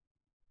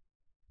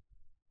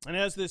 And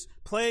as this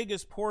plague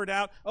is poured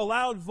out, a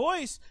loud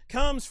voice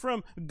comes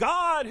from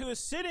God who is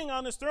sitting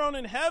on his throne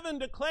in heaven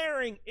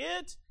declaring,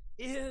 "It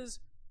is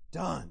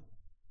done."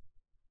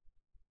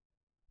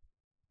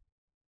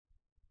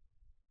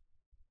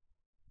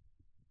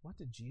 What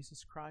did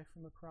Jesus cry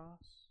from the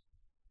cross?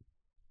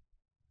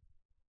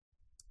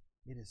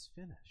 It is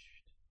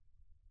finished.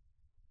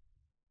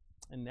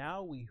 And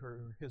now we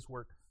hear his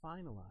work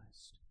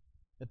finalized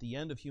at the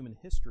end of human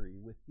history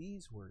with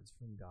these words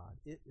from God: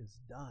 "It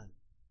is done."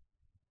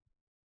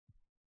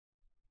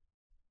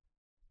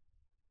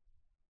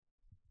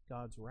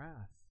 God's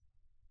wrath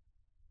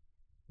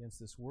against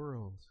this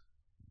world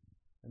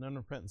and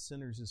unrepentant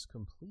sinners is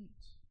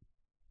complete.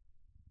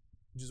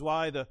 Which is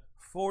why the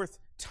fourth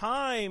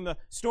time a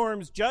storm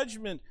of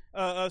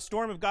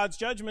God's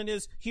judgment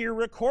is here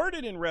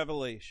recorded in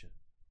Revelation,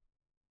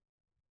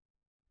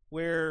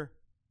 where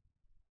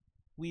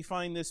we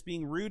find this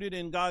being rooted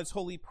in God's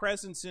holy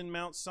presence in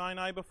Mount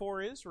Sinai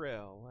before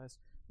Israel,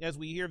 as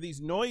we hear these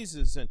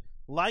noises and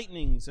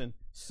lightnings and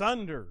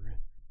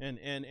thunder.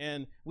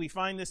 And we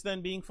find this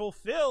then being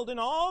fulfilled in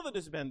all that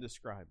has been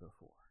described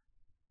before.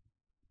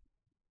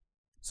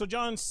 So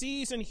John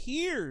sees and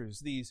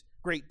hears these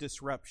great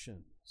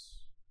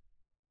disruptions,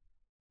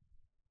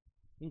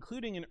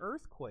 including an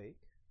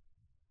earthquake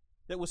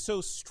that was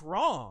so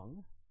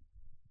strong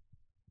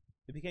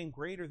it became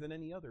greater than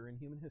any other in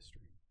human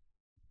history.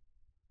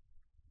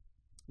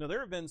 Now,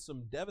 there have been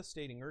some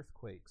devastating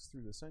earthquakes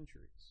through the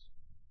centuries.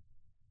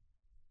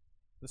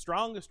 The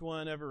strongest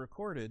one ever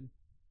recorded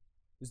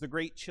is the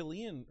Great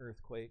Chilean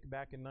earthquake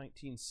back in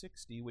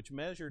 1960, which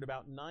measured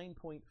about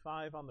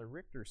 9.5 on the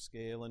Richter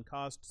scale and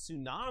caused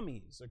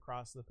tsunamis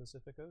across the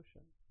Pacific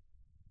Ocean.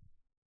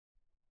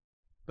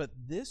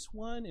 But this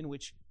one, in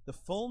which the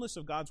fullness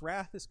of God's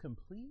wrath is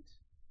complete,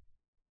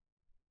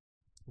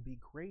 will be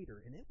greater,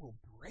 and it will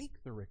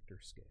break the Richter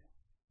scale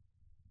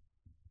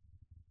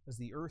as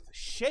the earth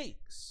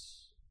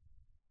shakes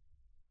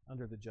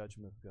under the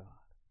judgment of God.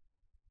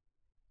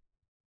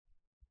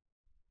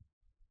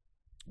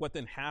 What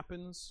then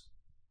happens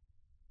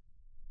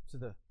to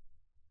the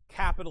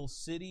capital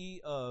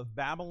city of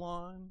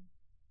Babylon,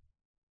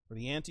 where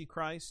the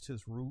Antichrist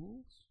has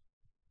ruled,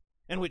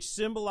 and which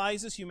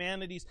symbolizes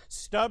humanity's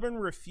stubborn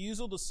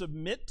refusal to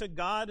submit to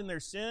God in their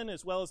sin,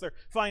 as well as their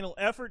final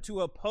effort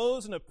to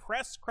oppose and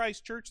oppress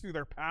Christ's church through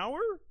their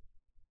power?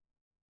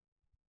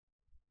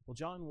 Well,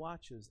 John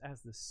watches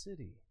as the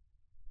city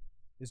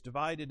is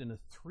divided into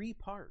 3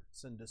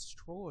 parts and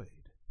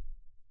destroyed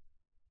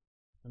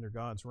under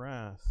God's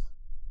wrath.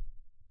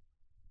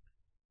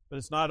 But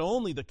it's not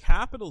only the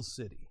capital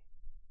city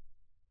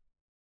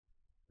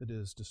that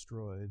is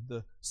destroyed.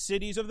 The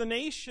cities of the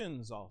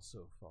nations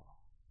also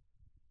fall.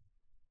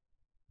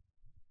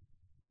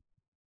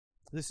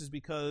 This is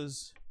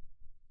because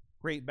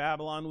great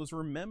Babylon was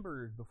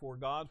remembered before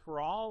God for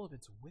all of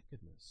its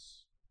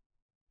wickedness,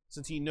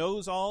 since he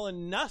knows all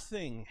and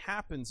nothing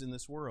happens in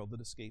this world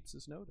that escapes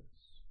his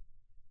notice.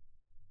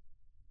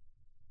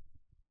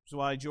 That's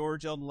why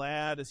George Eldon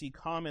Ladd, as he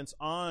comments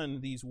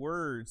on these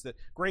words, that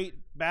great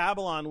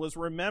Babylon was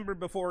remembered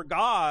before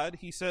God,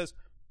 he says,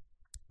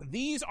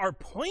 "These are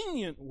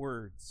poignant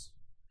words.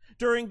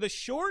 During the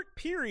short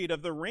period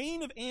of the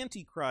reign of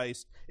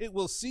Antichrist, it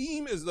will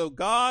seem as though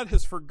God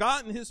has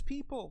forgotten his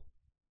people.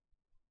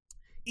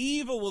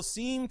 Evil will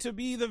seem to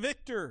be the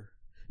victor.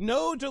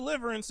 No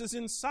deliverance is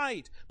in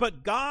sight,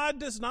 but God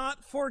does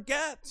not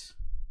forget.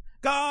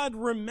 God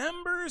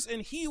remembers,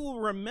 and he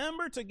will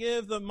remember to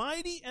give the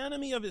mighty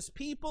enemy of his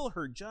people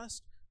her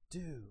just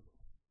due."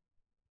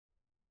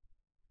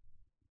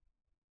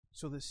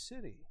 So this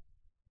city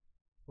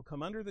will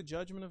come under the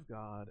judgment of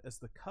God as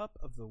the cup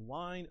of the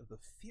wine of the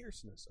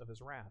fierceness of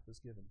his wrath is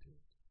given to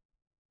it.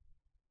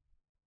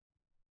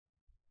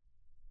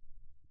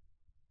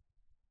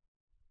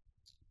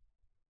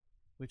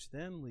 Which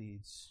then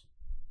leads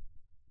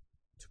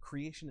to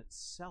creation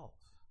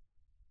itself,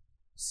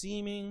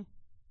 seeming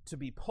to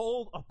be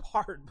pulled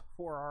apart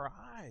before our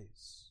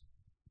eyes,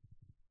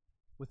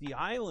 with the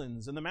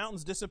islands and the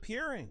mountains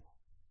disappearing.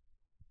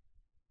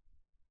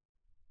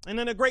 And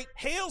then a great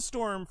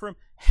hailstorm from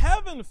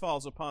heaven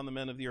falls upon the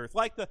men of the earth,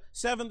 like the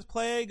seventh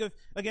plague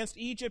against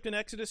Egypt in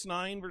Exodus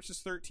 9, verses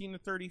 13 to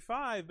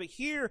 35. But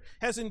here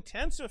has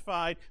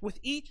intensified with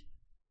each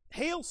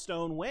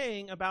hailstone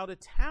weighing about a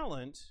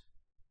talent,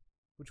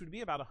 which would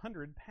be about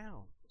 100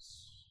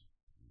 pounds.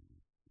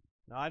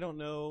 Now, I don't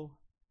know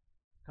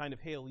what kind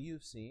of hail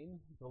you've seen.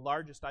 The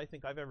largest I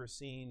think I've ever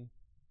seen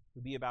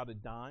would be about a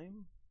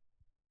dime,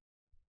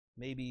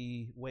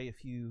 maybe weigh a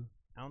few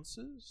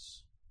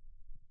ounces.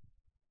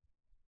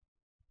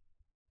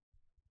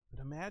 But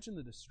imagine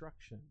the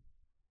destruction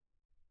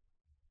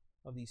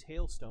of these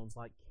hailstones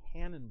like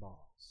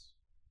cannonballs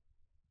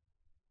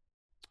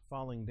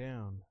falling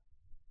down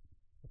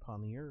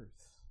upon the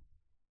earth.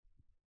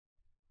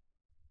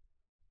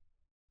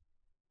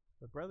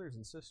 But brothers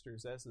and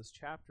sisters, as this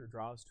chapter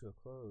draws to a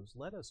close,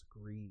 let us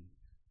grieve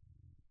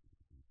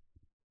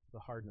the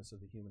hardness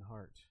of the human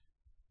heart.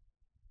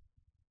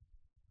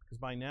 Because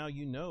by now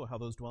you know how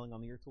those dwelling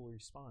on the earth will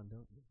respond,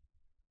 don't you?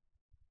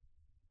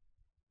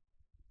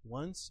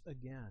 Once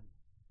again,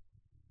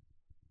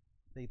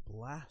 they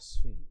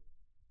blaspheme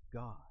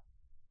God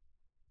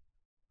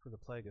for the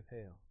plague of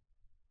hail.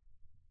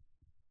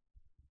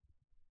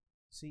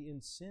 See,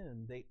 in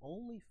sin, they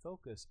only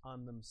focus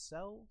on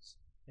themselves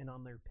and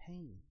on their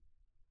pain,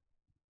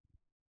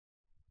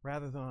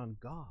 rather than on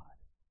God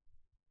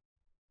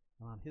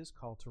and on His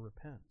call to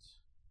repent.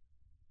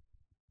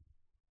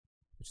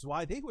 Which is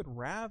why they would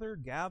rather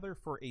gather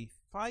for a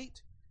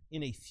fight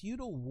in a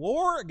futile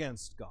war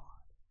against God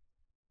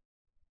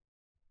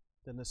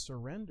than to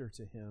surrender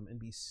to Him and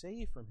be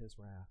saved from His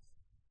wrath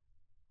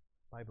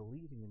by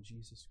believing in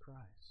Jesus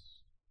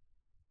Christ.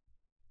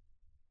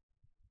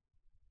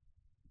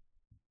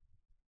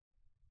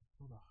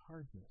 Oh, the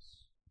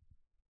hardness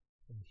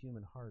of the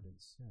human heart in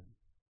sin.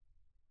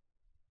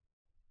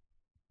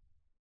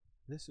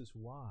 This is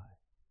why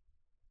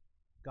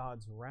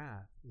God's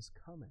wrath is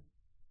coming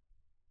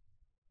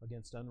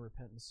against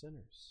unrepentant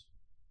sinners.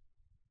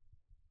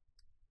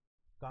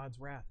 God's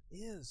wrath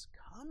is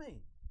coming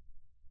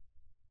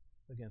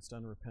against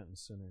unrepentant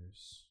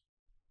sinners.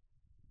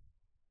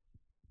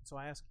 So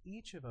I ask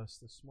each of us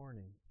this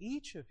morning,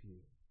 each of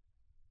you,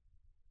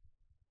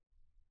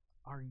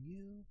 are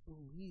you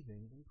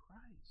believing in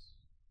Christ?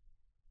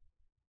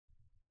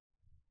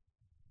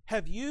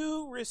 Have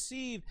you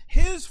received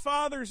His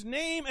Father's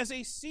name as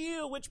a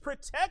seal which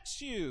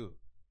protects you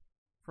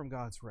from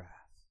God's wrath?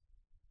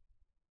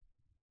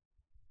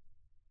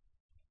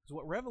 Because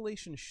what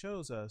Revelation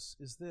shows us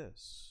is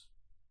this: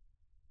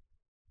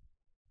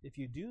 if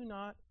you do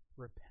not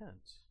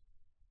repent,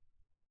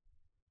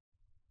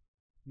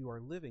 you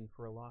are living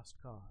for a lost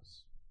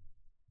cause.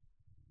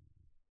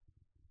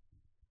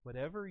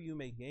 Whatever you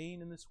may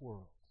gain in this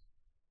world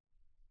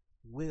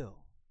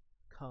will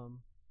come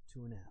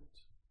to an end.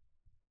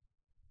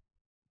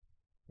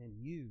 And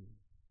you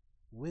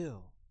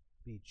will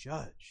be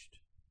judged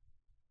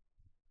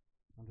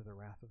under the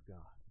wrath of God.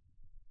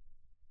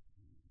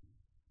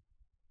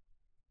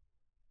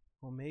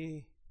 Well,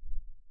 may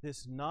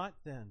this not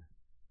then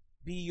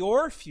be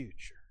your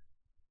future,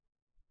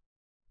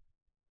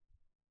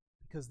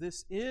 because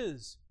this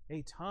is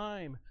a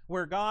time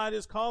where God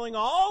is calling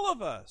all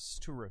of us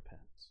to repent,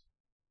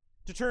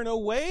 to turn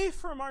away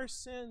from our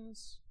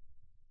sins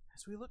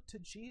as we look to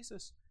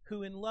Jesus,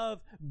 who in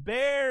love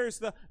bears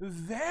the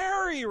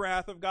very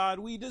wrath of God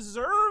we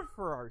deserve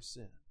for our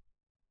sin,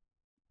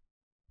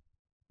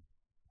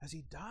 as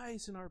He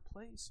dies in our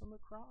place on the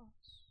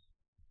cross.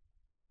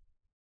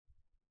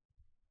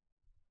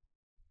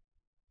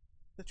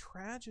 The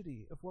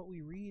tragedy of what we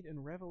read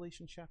in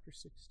Revelation chapter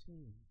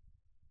 16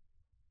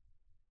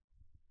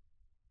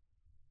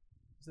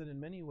 is that in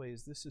many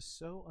ways this is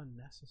so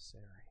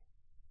unnecessary,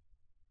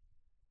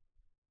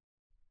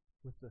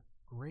 with the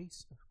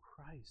grace of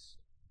Christ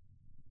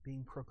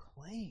being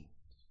proclaimed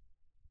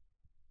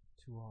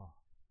to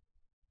all.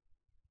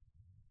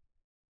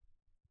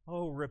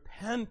 Oh,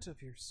 repent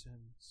of your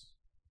sins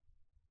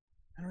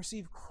and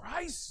receive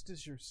Christ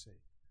as your Savior.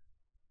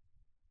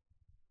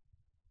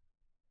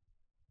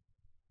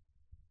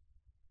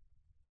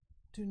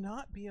 Do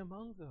not be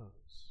among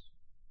those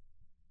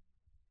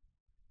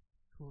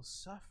who will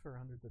suffer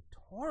under the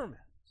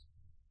torment,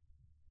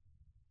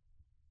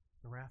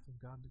 the wrath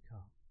of God to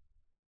come.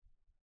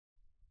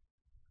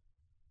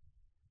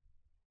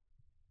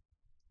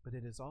 But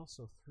it is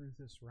also through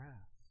this wrath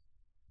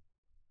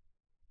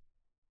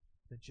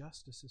that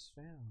justice is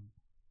found.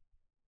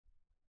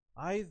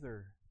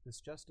 Either this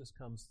justice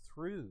comes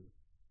through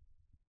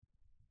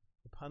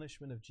the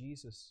punishment of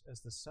Jesus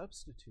as the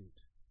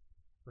substitute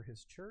for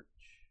His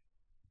church,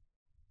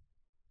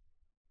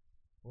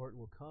 or it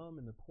will come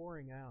in the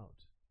pouring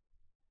out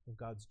of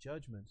God's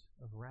judgment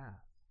of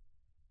wrath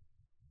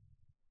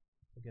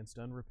against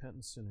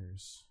unrepentant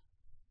sinners.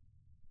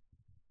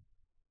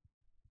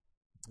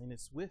 And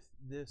it's with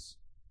this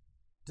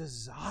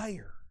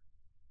desire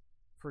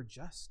for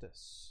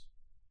justice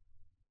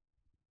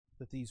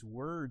that these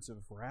words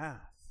of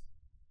wrath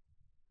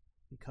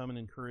become an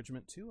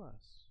encouragement to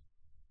us.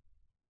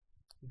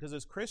 Because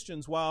as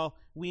Christians, while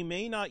we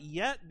may not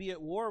yet be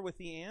at war with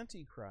the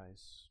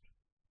Antichrist,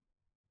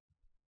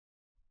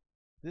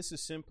 this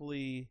is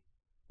simply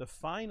the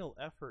final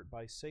effort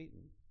by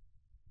Satan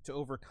to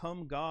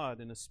overcome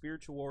God in a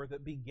spiritual war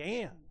that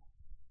began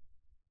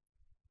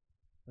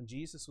when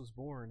Jesus was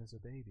born as a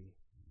baby,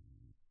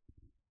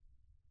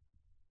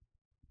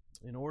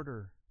 in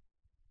order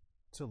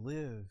to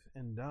live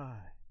and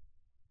die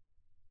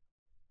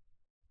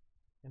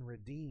and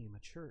redeem a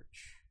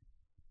church.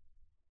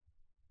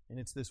 And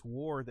it's this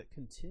war that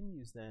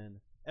continues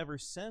then ever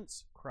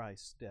since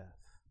Christ's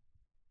death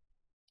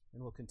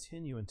and will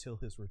continue until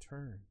his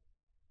return.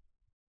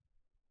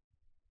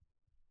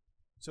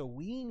 So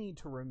we need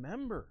to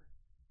remember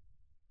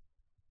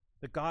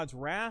that God's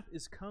wrath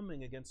is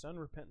coming against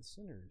unrepentant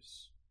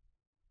sinners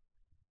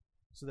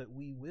so that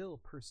we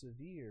will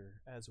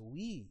persevere as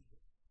we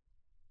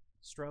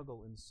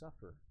struggle and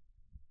suffer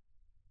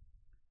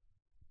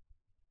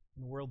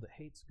in a world that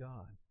hates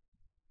God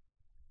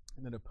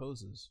and that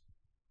opposes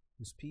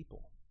his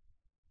people.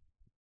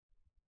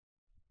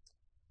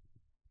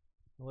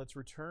 Well, let's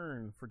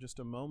return for just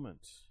a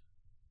moment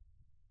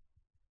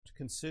to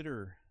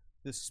consider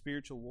this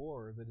spiritual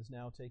war that is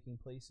now taking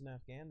place in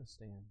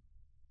Afghanistan.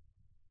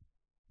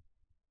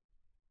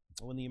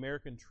 When the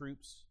American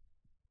troops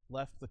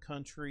left the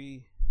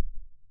country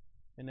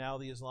and now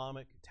the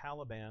Islamic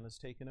Taliban has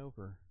taken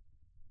over.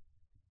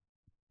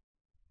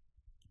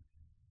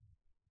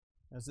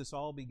 As this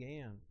all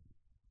began,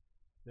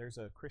 there's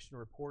a Christian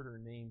reporter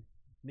named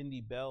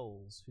Mindy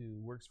Bells who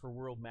works for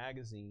World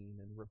Magazine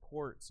and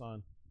reports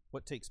on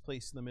what takes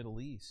place in the Middle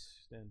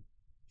East. And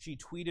she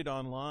tweeted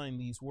online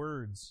these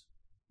words,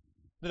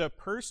 that a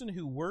person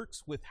who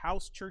works with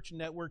house church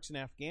networks in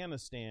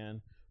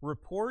Afghanistan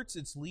reports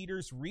its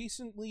leaders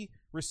recently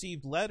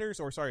received letters,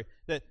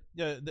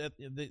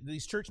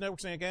 these church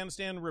networks in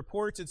Afghanistan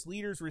reports its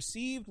leaders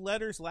received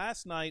letters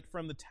last night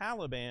from the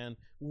Taliban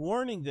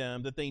warning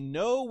them that they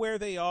know where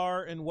they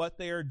are and what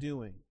they are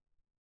doing.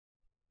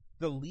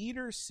 The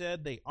leaders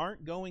said they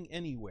aren't going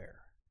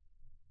anywhere.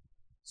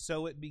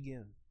 So it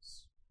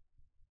begins.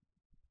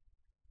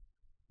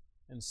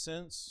 And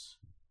since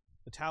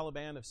the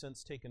Taliban have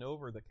since taken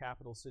over the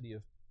capital city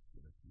of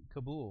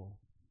Kabul,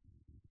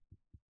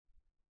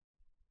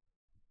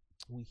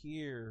 we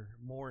hear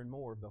more and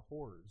more of the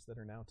horrors that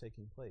are now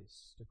taking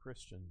place to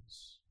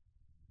Christians.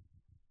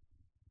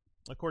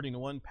 According to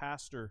one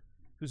pastor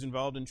who's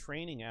involved in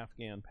training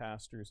Afghan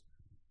pastors,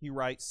 he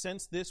writes,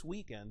 since this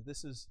weekend,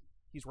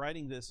 he's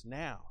writing this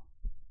now.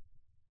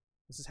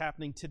 This is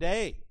happening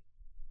today.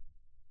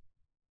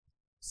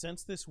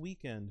 Since this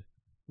weekend,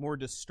 more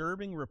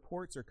disturbing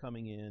reports are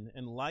coming in,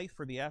 and life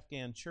for the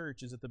Afghan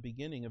church is at the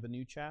beginning of a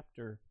new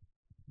chapter.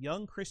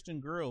 Young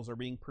Christian girls are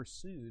being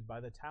pursued by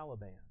the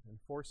Taliban and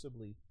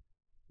forcibly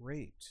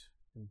raped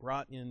and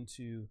brought in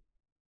to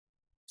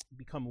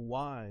become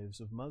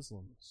wives of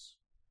Muslims.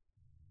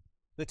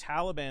 The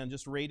Taliban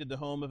just raided the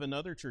home of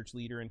another church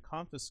leader and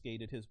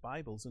confiscated his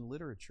Bibles and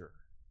literature.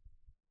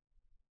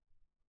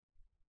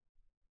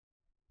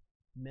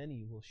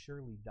 Many will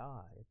surely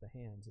die at the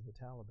hands of the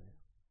Taliban.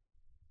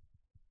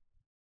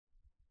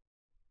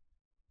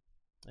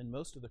 And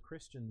most of the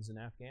Christians in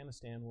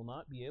Afghanistan will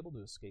not be able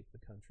to escape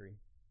the country.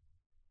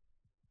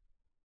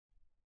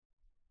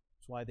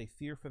 That's why they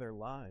fear for their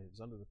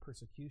lives under the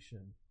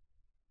persecution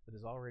that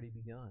has already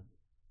begun.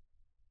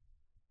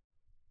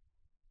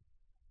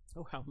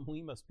 Oh, how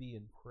we must be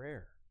in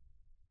prayer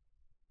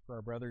for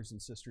our brothers and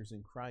sisters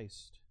in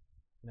Christ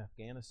in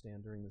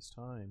Afghanistan during this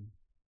time.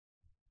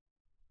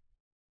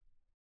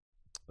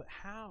 But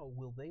how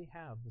will they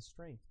have the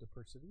strength to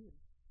persevere?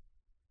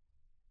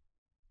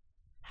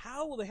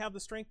 How will they have the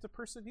strength to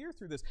persevere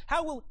through this?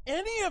 How will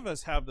any of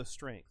us have the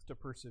strength to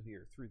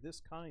persevere through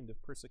this kind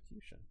of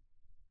persecution?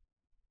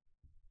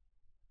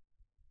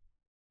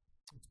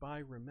 It's by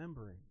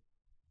remembering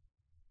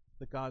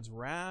that God's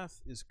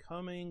wrath is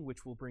coming,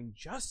 which will bring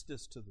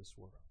justice to this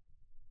world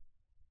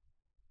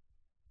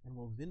and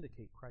will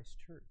vindicate Christ's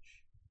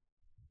church.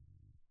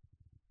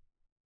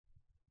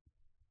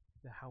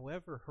 That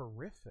however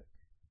horrific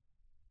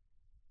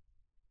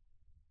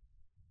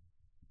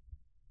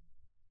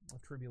a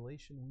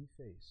tribulation we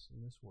face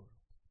in this world,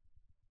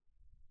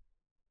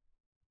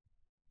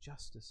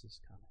 justice is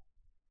coming.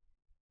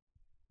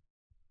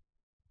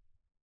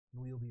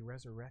 And we will be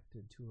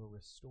resurrected to a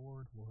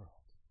restored world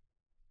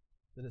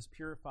that is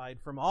purified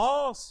from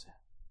all sin,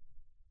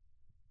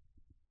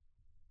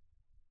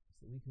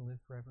 so that we can live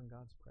forever in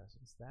God's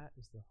presence. That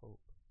is the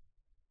hope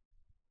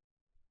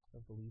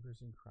of believers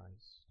in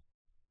Christ.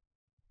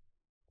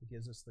 It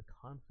gives us the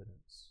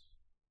confidence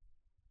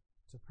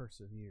to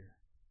persevere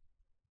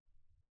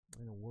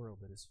in a world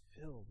that is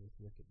filled with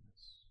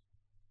wickedness.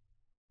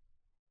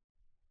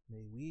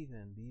 May we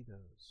then be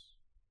those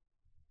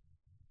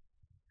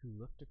who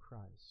look to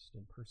Christ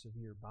and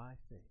persevere by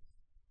faith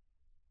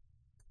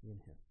in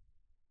Him.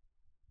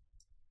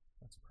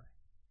 Let's pray.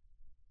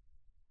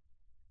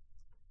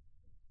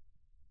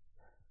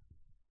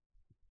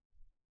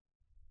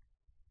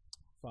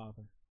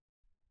 Father,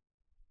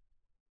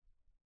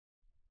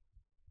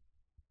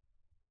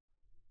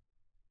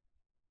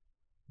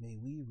 May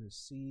we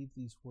receive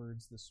these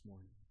words this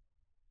morning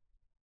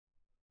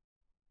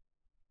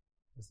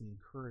as the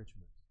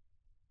encouragement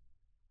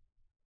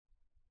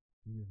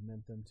you have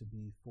meant them to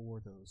be for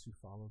those who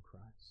follow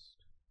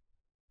Christ.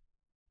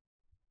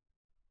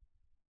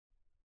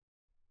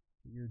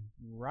 Your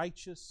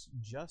righteous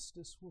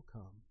justice will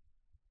come.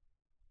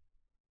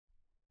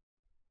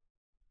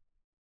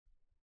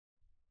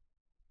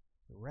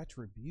 The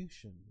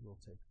retribution will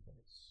take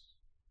place.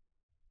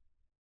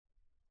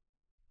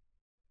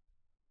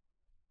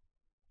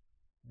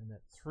 And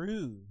that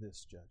through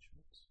this judgment,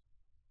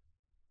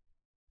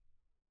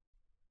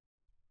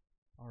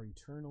 our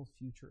eternal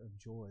future of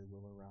joy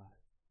will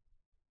arrive.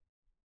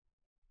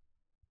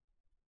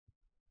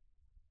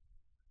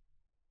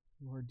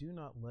 Lord, do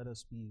not let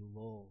us be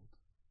lulled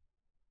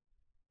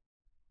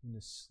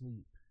into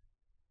sleep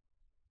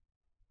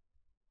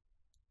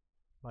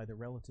by the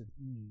relative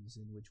ease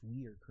in which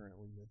we are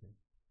currently living.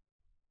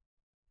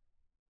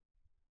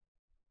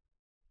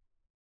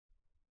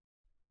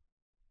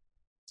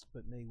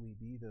 But may we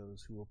be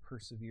those who will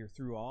persevere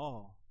through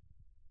all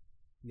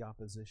the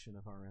opposition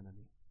of our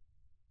enemy.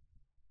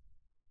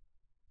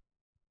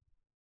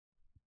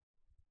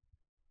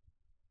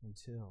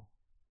 Until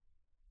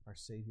our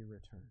Savior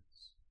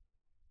returns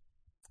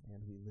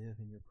and we live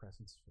in your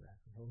presence forever.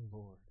 Oh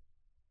Lord,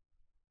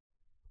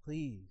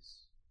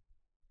 please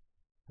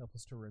help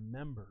us to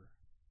remember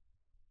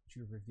what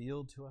you have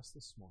revealed to us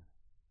this morning,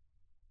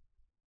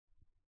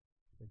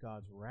 that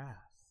God's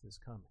wrath is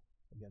coming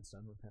against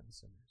unrepentant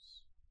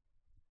sinners.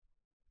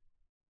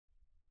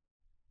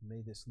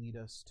 May this lead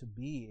us to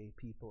be a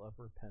people of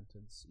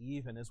repentance,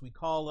 even as we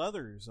call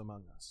others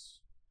among us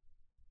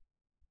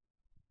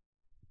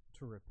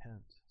to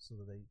repent, so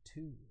that they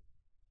too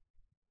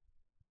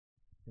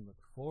can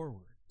look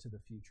forward to the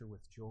future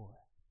with joy,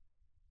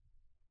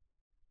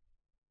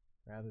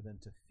 rather than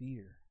to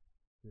fear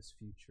this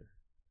future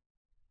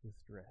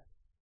with dread.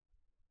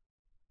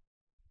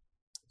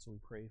 So we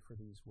pray for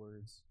these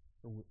words,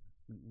 or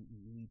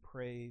we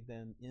pray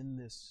then in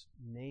this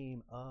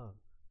name of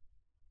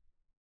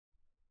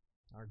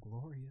our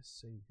glorious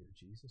Savior,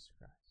 Jesus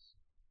Christ.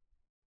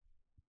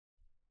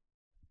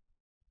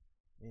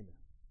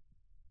 Amen.